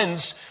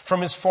cleansed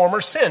from his former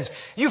sins.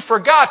 You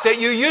forgot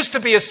that you used to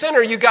be a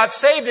sinner, you got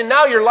saved, and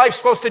now your life's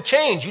supposed to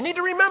change. You need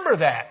to remember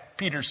that,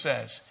 Peter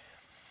says.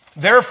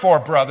 Therefore,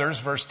 brothers,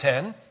 verse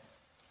 10,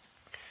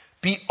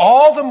 be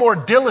all the more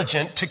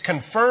diligent to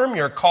confirm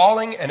your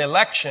calling and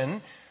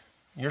election,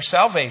 your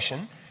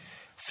salvation.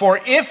 For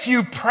if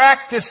you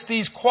practice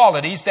these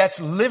qualities, that's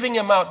living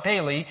them out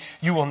daily,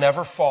 you will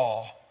never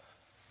fall.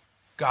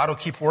 God will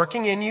keep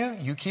working in you.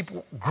 You keep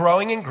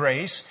growing in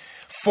grace.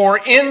 For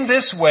in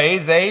this way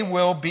there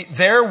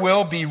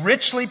will be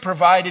richly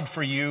provided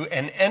for you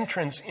an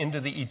entrance into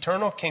the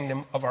eternal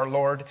kingdom of our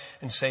Lord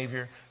and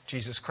Savior,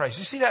 Jesus Christ.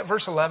 You see that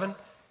verse 11?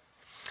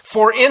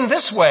 For in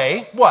this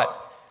way, what?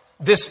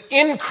 This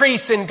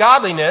increase in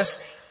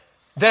godliness,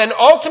 then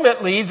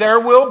ultimately there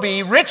will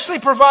be richly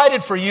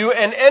provided for you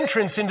an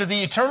entrance into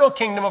the eternal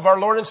kingdom of our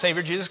Lord and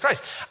Savior, Jesus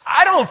Christ.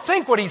 I don't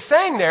think what he's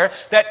saying there,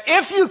 that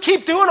if you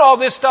keep doing all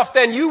this stuff,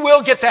 then you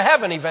will get to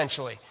heaven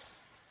eventually.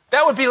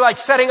 That would be like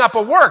setting up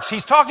a works.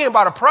 He's talking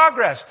about a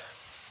progress.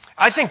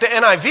 I think the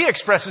NIV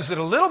expresses it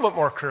a little bit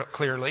more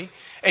clearly,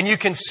 and you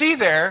can see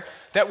there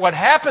that what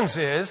happens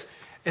is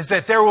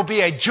that there will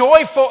be a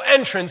joyful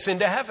entrance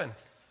into heaven.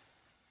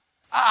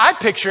 I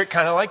picture it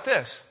kind of like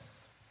this.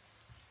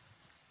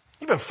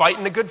 You've been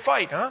fighting the good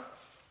fight, huh?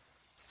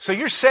 So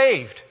you're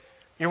saved.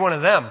 You're one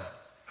of them.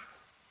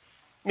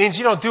 It means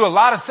you don't do a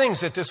lot of things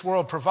that this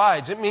world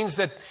provides. It means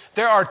that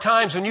there are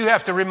times when you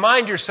have to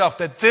remind yourself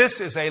that this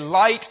is a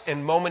light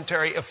and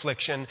momentary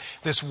affliction.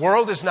 This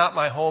world is not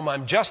my home.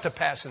 I'm just a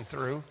passing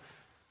through.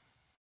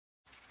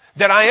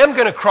 That I am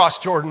going to cross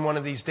Jordan one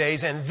of these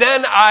days, and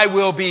then I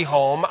will be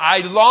home. I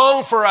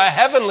long for a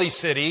heavenly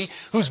city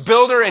whose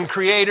builder and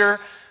creator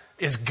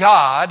is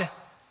God.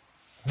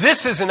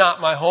 This is not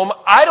my home.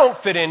 I don't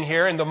fit in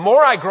here. And the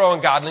more I grow in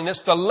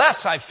godliness, the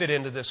less I fit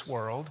into this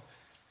world.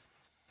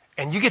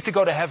 And you get to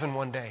go to heaven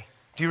one day.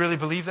 Do you really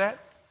believe that?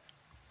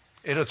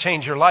 It'll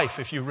change your life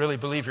if you really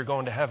believe you're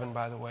going to heaven,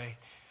 by the way.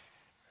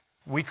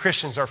 We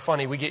Christians are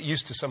funny. We get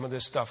used to some of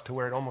this stuff to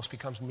where it almost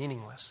becomes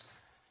meaningless.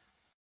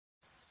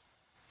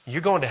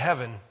 You're going to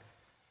heaven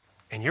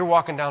and you're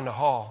walking down the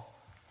hall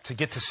to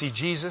get to see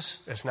Jesus.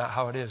 That's not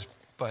how it is,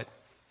 but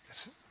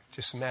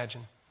just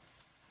imagine.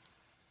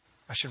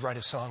 I should write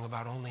a song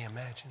about only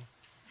imagine.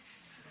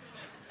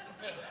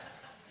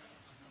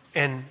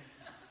 And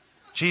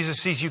Jesus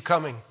sees you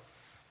coming.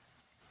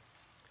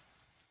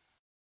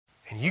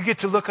 And you get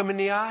to look him in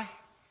the eye.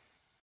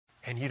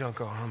 And you don't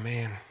go, oh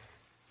man,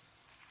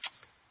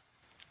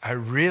 I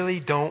really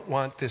don't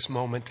want this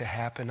moment to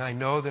happen. I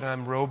know that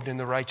I'm robed in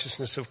the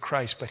righteousness of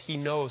Christ, but he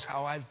knows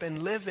how I've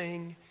been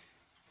living.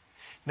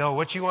 No,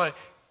 what you want,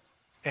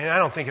 and I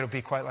don't think it'll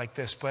be quite like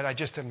this, but I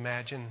just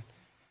imagine.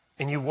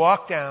 And you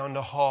walk down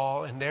the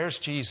hall, and there's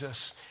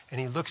Jesus, and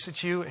he looks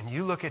at you, and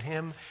you look at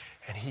him,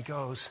 and he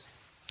goes,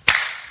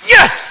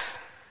 yes!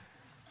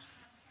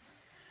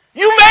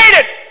 You made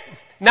it!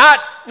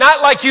 Not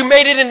like you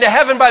made it into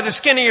heaven by the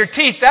skin of your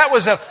teeth. That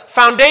was a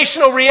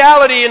foundational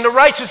reality in the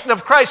righteousness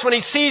of Christ when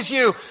he sees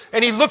you,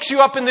 and he looks you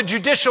up in the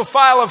judicial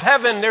file of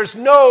heaven. There's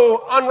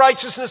no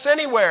unrighteousness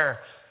anywhere.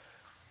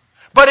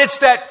 But it's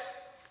that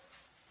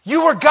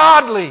you were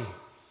godly.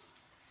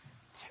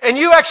 and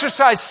you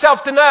exercise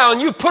self-denial,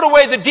 and you put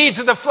away the deeds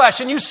of the flesh,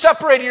 and you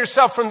separated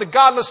yourself from the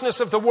godlessness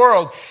of the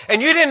world,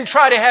 and you didn't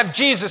try to have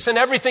Jesus and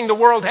everything the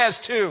world has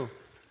too,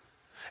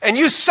 and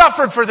you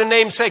suffered for the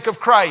namesake of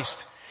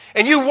Christ,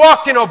 and you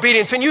walked in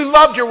obedience, and you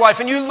loved your wife,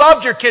 and you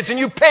loved your kids, and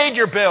you paid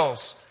your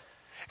bills,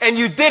 and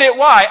you did it,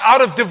 why?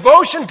 Out of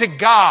devotion to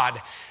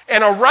God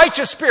and a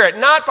righteous spirit,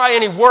 not by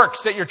any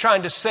works that you're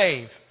trying to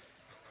save.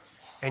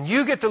 And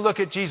you get to look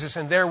at Jesus,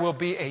 and there will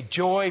be a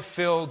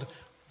joy-filled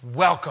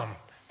welcome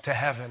to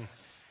heaven.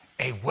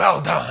 A well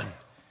done.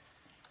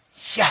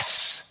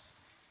 Yes.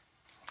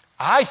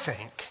 I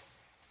think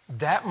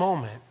that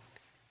moment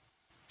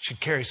should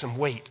carry some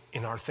weight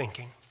in our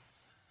thinking.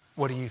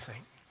 What do you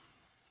think?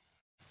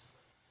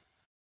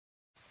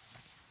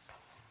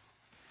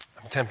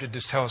 I'm tempted to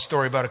tell a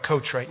story about a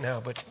coach right now,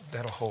 but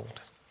that'll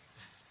hold.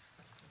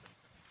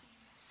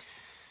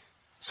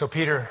 So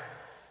Peter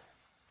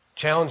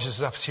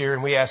challenges us here,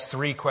 and we ask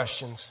 3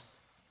 questions.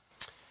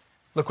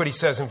 Look what he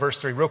says in verse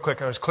 3. Real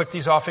quick, I just click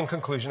these off in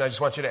conclusion. I just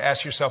want you to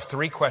ask yourself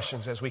 3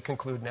 questions as we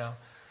conclude now.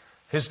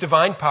 His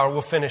divine power,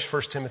 we'll finish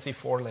 1 Timothy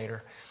 4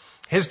 later.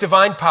 His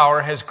divine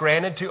power has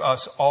granted to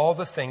us all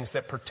the things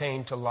that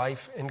pertain to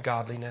life and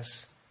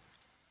godliness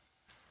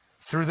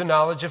through the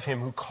knowledge of Him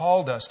who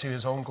called us to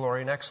His own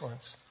glory and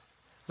excellence.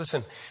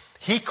 Listen,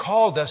 He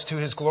called us to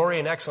His glory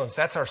and excellence.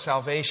 That's our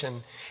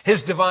salvation.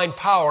 His divine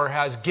power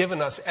has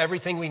given us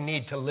everything we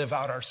need to live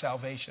out our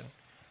salvation.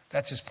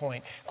 That's his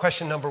point.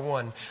 Question number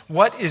 1.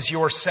 What is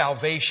your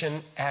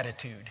salvation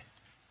attitude?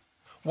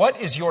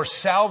 What is your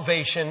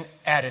salvation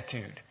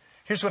attitude?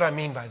 Here's what I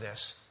mean by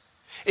this.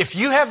 If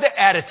you have the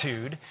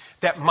attitude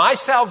that my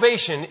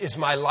salvation is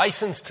my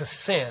license to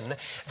sin,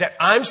 that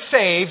I'm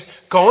saved,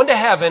 going to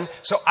heaven,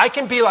 so I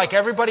can be like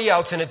everybody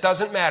else and it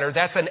doesn't matter,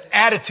 that's an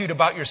attitude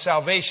about your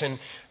salvation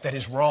that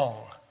is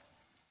wrong.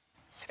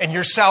 And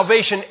your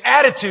salvation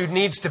attitude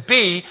needs to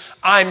be,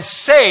 I'm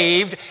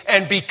saved,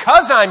 and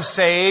because I'm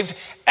saved,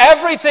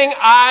 everything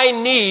I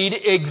need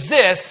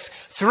exists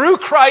through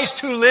Christ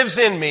who lives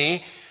in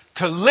me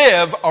to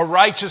live a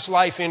righteous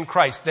life in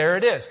Christ. There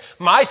it is.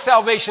 My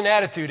salvation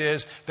attitude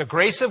is, the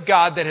grace of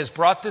God that has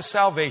brought this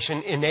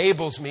salvation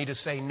enables me to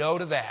say no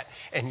to that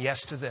and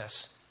yes to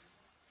this.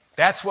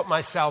 That's what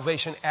my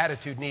salvation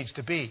attitude needs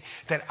to be,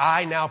 that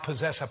I now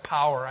possess a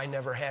power I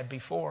never had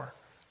before.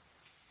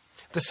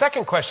 The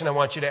second question I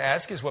want you to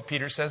ask is what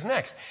Peter says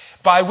next.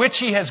 By which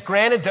He has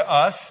granted to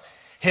us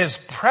His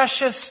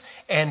precious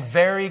and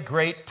very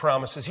great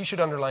promises. You should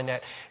underline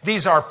that.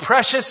 These are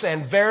precious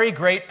and very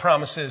great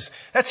promises.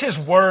 That's His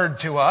word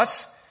to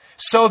us,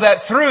 so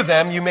that through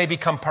them you may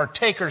become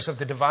partakers of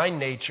the divine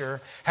nature,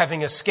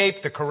 having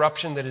escaped the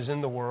corruption that is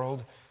in the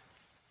world.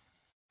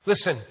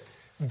 Listen,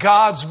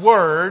 God's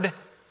word,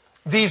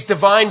 these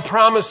divine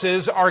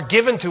promises are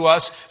given to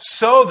us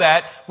so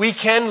that we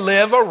can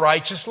live a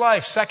righteous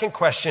life. Second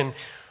question,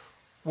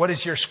 what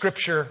is your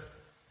scripture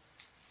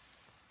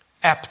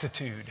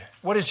aptitude?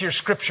 What is your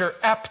scripture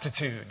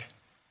aptitude?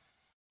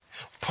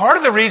 Part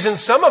of the reason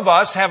some of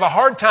us have a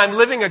hard time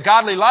living a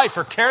godly life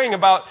or caring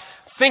about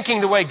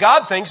thinking the way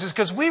God thinks is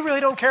because we really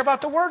don't care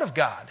about the Word of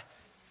God.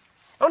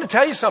 I want to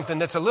tell you something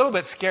that's a little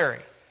bit scary.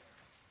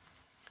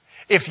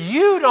 If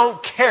you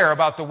don't care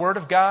about the Word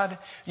of God,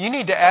 you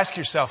need to ask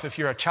yourself if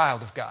you're a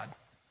child of God.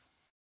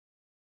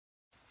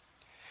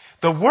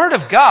 The Word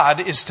of God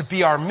is to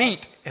be our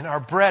meat and our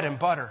bread and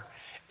butter.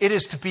 It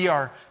is to be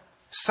our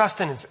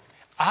sustenance.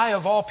 I,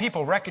 of all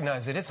people,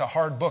 recognize that it's a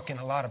hard book in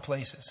a lot of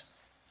places.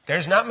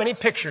 There's not many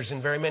pictures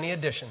in very many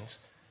editions.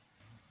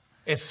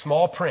 It's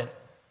small print.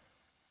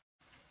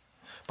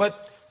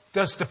 But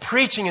does the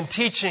preaching and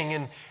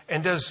teaching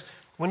and does,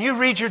 when you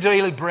read your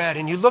daily bread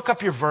and you look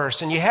up your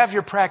verse and you have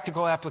your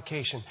practical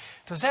application,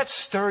 does that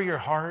stir your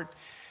heart?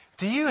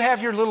 Do you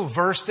have your little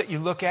verse that you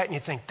look at and you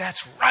think,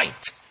 that's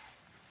right?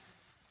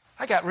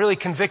 I got really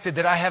convicted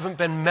that I haven't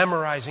been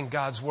memorizing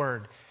God's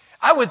Word.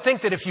 I would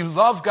think that if you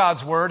love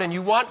God's Word and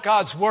you want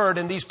God's Word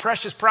and these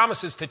precious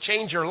promises to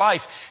change your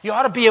life, you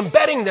ought to be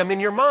embedding them in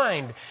your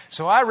mind.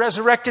 So I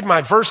resurrected my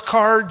verse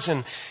cards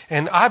and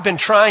I've been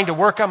trying to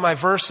work on my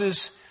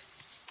verses.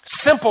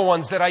 Simple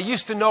ones that I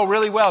used to know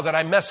really well that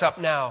I mess up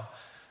now.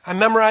 I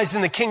memorized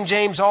in the King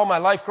James all my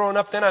life growing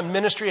up. Then I'm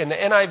ministry in the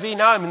NIV.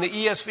 Now I'm in the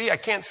ESV. I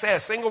can't say a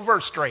single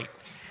verse straight.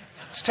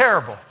 It's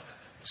terrible.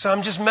 So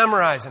I'm just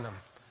memorizing them.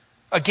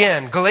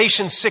 Again,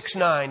 Galatians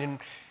 6:9.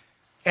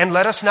 And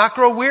let us not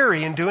grow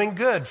weary in doing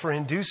good, for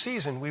in due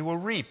season we will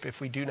reap if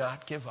we do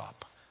not give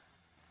up.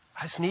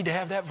 I just need to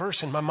have that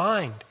verse in my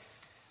mind.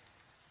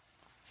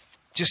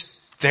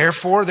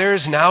 Therefore there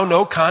is now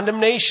no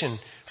condemnation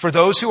for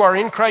those who are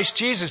in Christ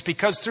Jesus,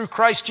 because through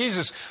Christ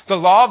Jesus, the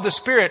law of the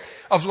Spirit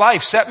of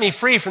life set me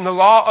free from the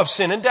law of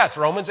sin and death.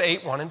 Romans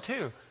 8:1 and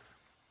 2.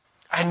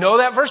 I know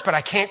that verse, but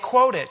I can't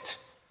quote it.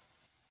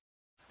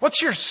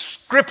 What's your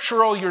scripture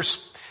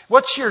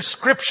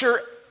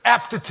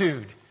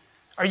aptitude?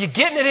 Are you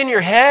getting it in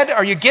your head?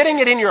 Are you getting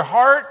it in your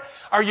heart?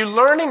 Are you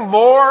learning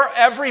more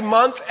every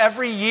month,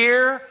 every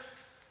year?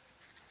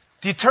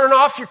 Do you turn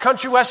off your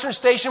country western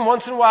station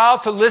once in a while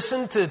to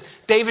listen to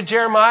David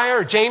Jeremiah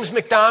or James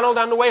McDonald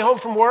on the way home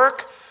from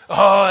work?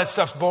 Oh, that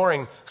stuff's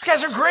boring. These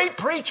guys are great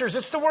preachers.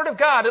 It's the Word of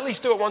God. At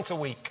least do it once a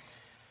week.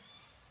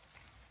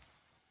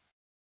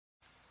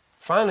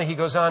 Finally, he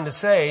goes on to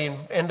say, in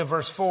end of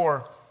verse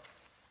 4,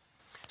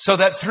 so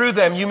that through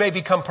them you may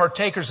become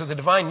partakers of the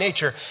divine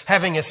nature,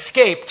 having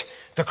escaped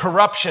the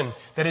corruption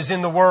that is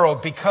in the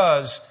world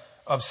because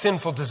of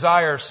sinful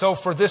desire. So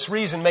for this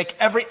reason, make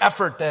every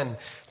effort then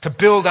to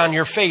build on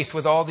your faith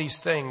with all these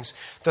things.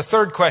 The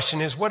third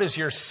question is, what is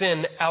your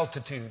sin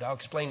altitude? I'll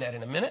explain that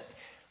in a minute.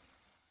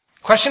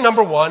 Question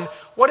number 1,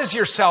 what is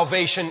your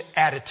salvation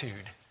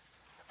attitude?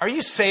 Are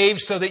you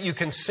saved so that you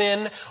can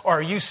sin, or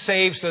are you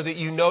saved so that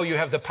you know you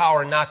have the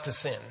power not to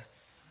sin?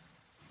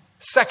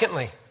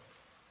 Secondly,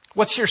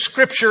 what's your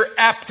Scripture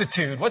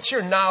aptitude? What's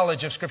your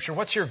knowledge of Scripture?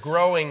 What's your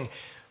growing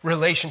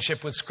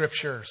relationship with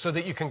Scripture so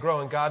that you can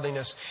grow in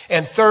godliness?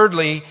 And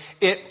thirdly,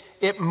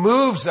 it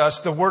moves us,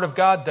 the Word of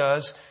God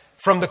does,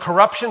 from the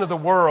corruption of the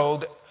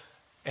world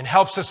and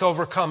helps us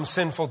overcome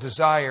sinful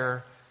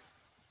desire.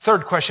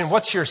 Third question,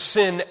 what's your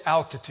sin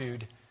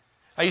altitude?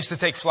 I used to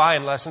take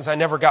flying lessons. I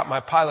never got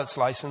my pilot's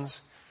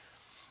license.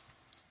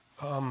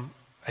 I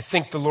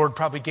think the Lord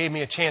probably gave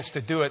me a chance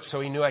to do it so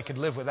He knew I could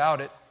live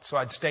without it, so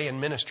I'd stay in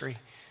ministry.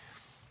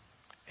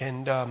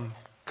 And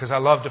because I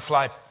love to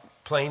fly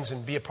planes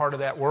and be a part of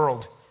that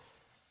world.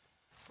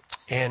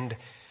 And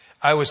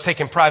I was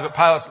taking private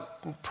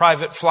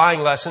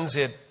flying lessons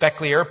at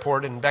Beckley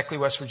Airport in Beckley,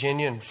 West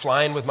Virginia, and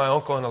flying with my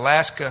uncle in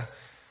Alaska.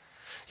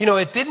 You know,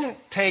 it didn't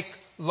take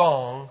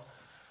long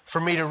for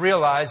me to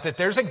realize that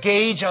there's a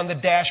gauge on the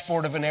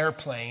dashboard of an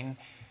airplane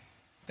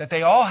that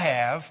they all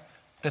have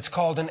that's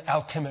called an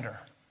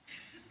altimeter.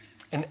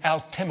 An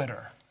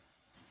altimeter.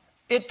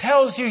 It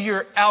tells you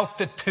your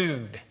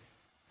altitude.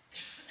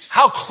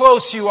 How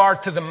close you are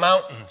to the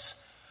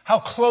mountains. How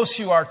close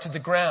you are to the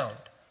ground.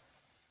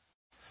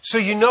 So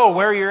you know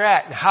where you're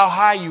at and how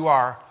high you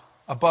are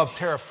above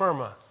terra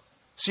firma.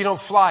 So you don't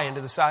fly into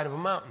the side of a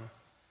mountain.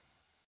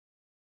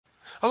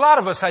 A lot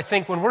of us, I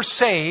think, when we're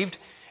saved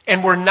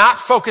and we're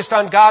not focused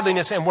on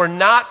godliness and we're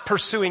not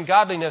pursuing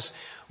godliness,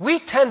 we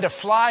tend to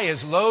fly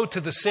as low to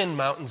the sin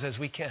mountains as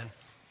we can.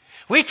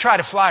 We try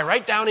to fly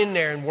right down in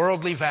there in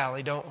Worldly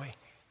Valley, don't we?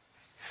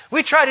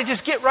 We try to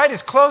just get right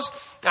as close.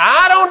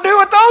 I don't do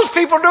what those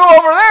people do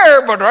over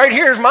there, but right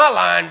here's my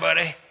line,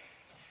 buddy.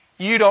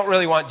 You don't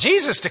really want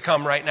Jesus to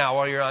come right now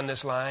while you're on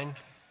this line.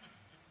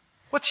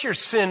 What's your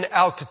sin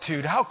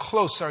altitude? How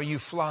close are you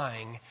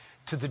flying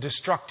to the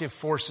destructive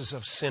forces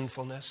of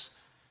sinfulness?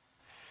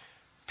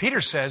 Peter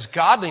says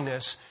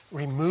godliness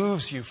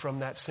removes you from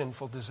that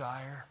sinful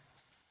desire.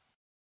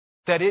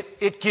 That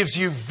it gives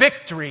you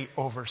victory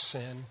over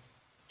sin.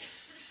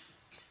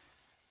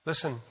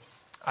 Listen,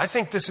 I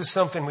think this is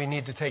something we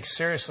need to take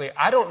seriously.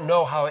 I don't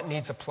know how it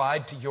needs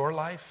applied to your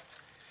life.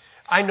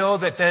 I know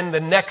that then the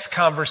next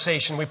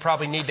conversation we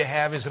probably need to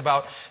have is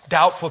about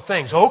doubtful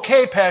things.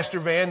 Okay, Pastor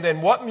Van,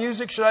 then what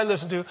music should I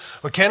listen to?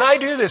 Well, can I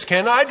do this?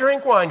 Can I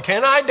drink wine?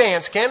 Can I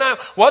dance?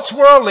 What's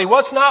worldly?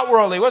 What's not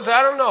worldly?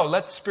 I don't know.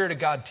 Let the Spirit of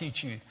God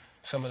teach you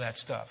some of that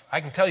stuff. I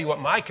can tell you what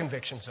my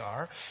convictions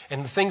are,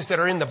 and the things that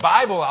are in the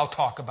Bible I'll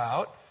talk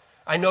about.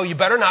 I know you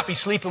better not be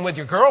sleeping with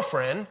your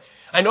girlfriend.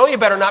 I know you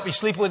better not be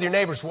sleeping with your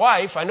neighbor's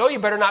wife. I know you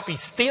better not be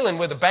stealing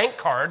with a bank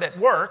card at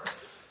work.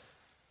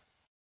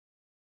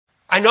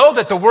 I know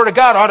that the Word of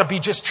God ought to be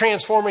just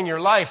transforming your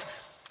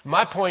life.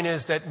 My point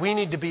is that we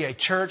need to be a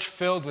church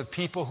filled with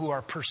people who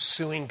are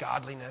pursuing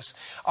godliness.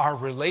 Our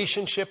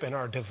relationship and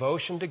our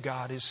devotion to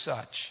God is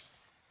such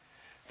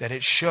that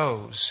it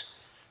shows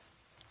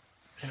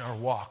in our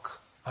walk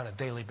on a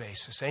daily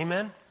basis.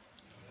 Amen?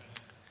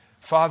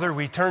 Father,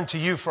 we turn to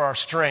you for our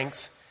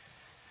strength.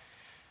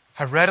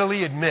 I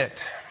readily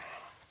admit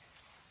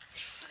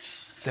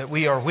that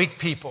we are weak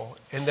people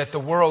and that the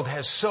world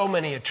has so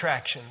many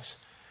attractions.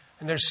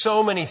 And there's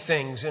so many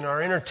things in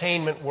our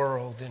entertainment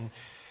world and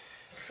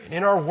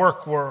in our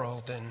work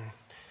world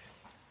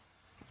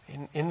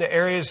and in the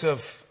areas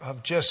of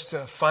just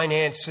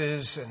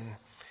finances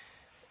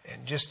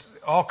and just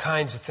all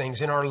kinds of things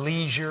in our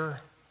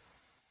leisure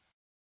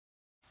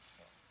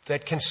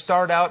that can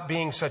start out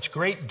being such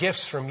great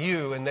gifts from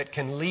you and that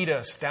can lead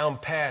us down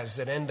paths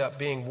that end up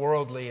being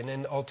worldly and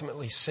then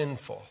ultimately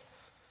sinful.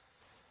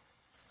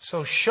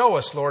 So show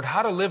us, Lord,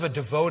 how to live a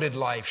devoted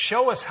life.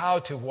 Show us how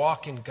to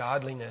walk in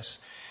godliness.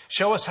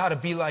 Show us how to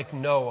be like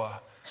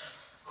Noah,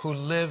 who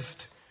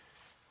lived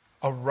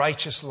a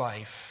righteous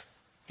life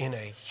in a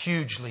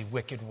hugely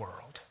wicked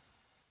world.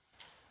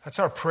 That's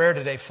our prayer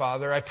today,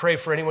 Father. I pray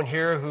for anyone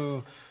here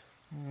who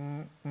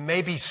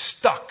may be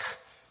stuck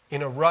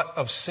in a rut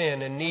of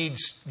sin and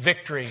needs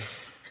victory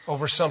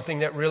over something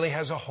that really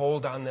has a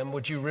hold on them.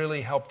 Would you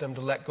really help them to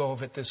let go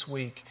of it this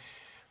week?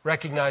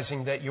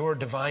 Recognizing that your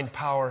divine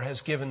power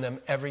has given them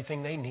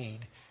everything they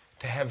need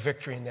to have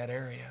victory in that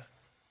area.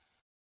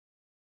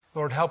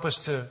 Lord, help us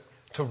to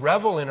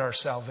revel in our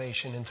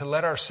salvation and to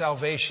let our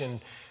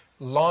salvation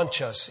launch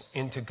us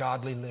into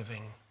godly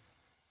living.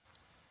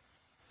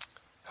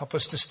 Help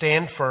us to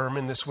stand firm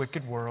in this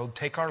wicked world.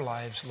 Take our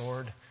lives,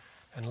 Lord,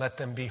 and let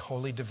them be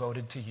wholly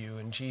devoted to you.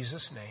 In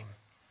Jesus' name,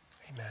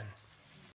 amen.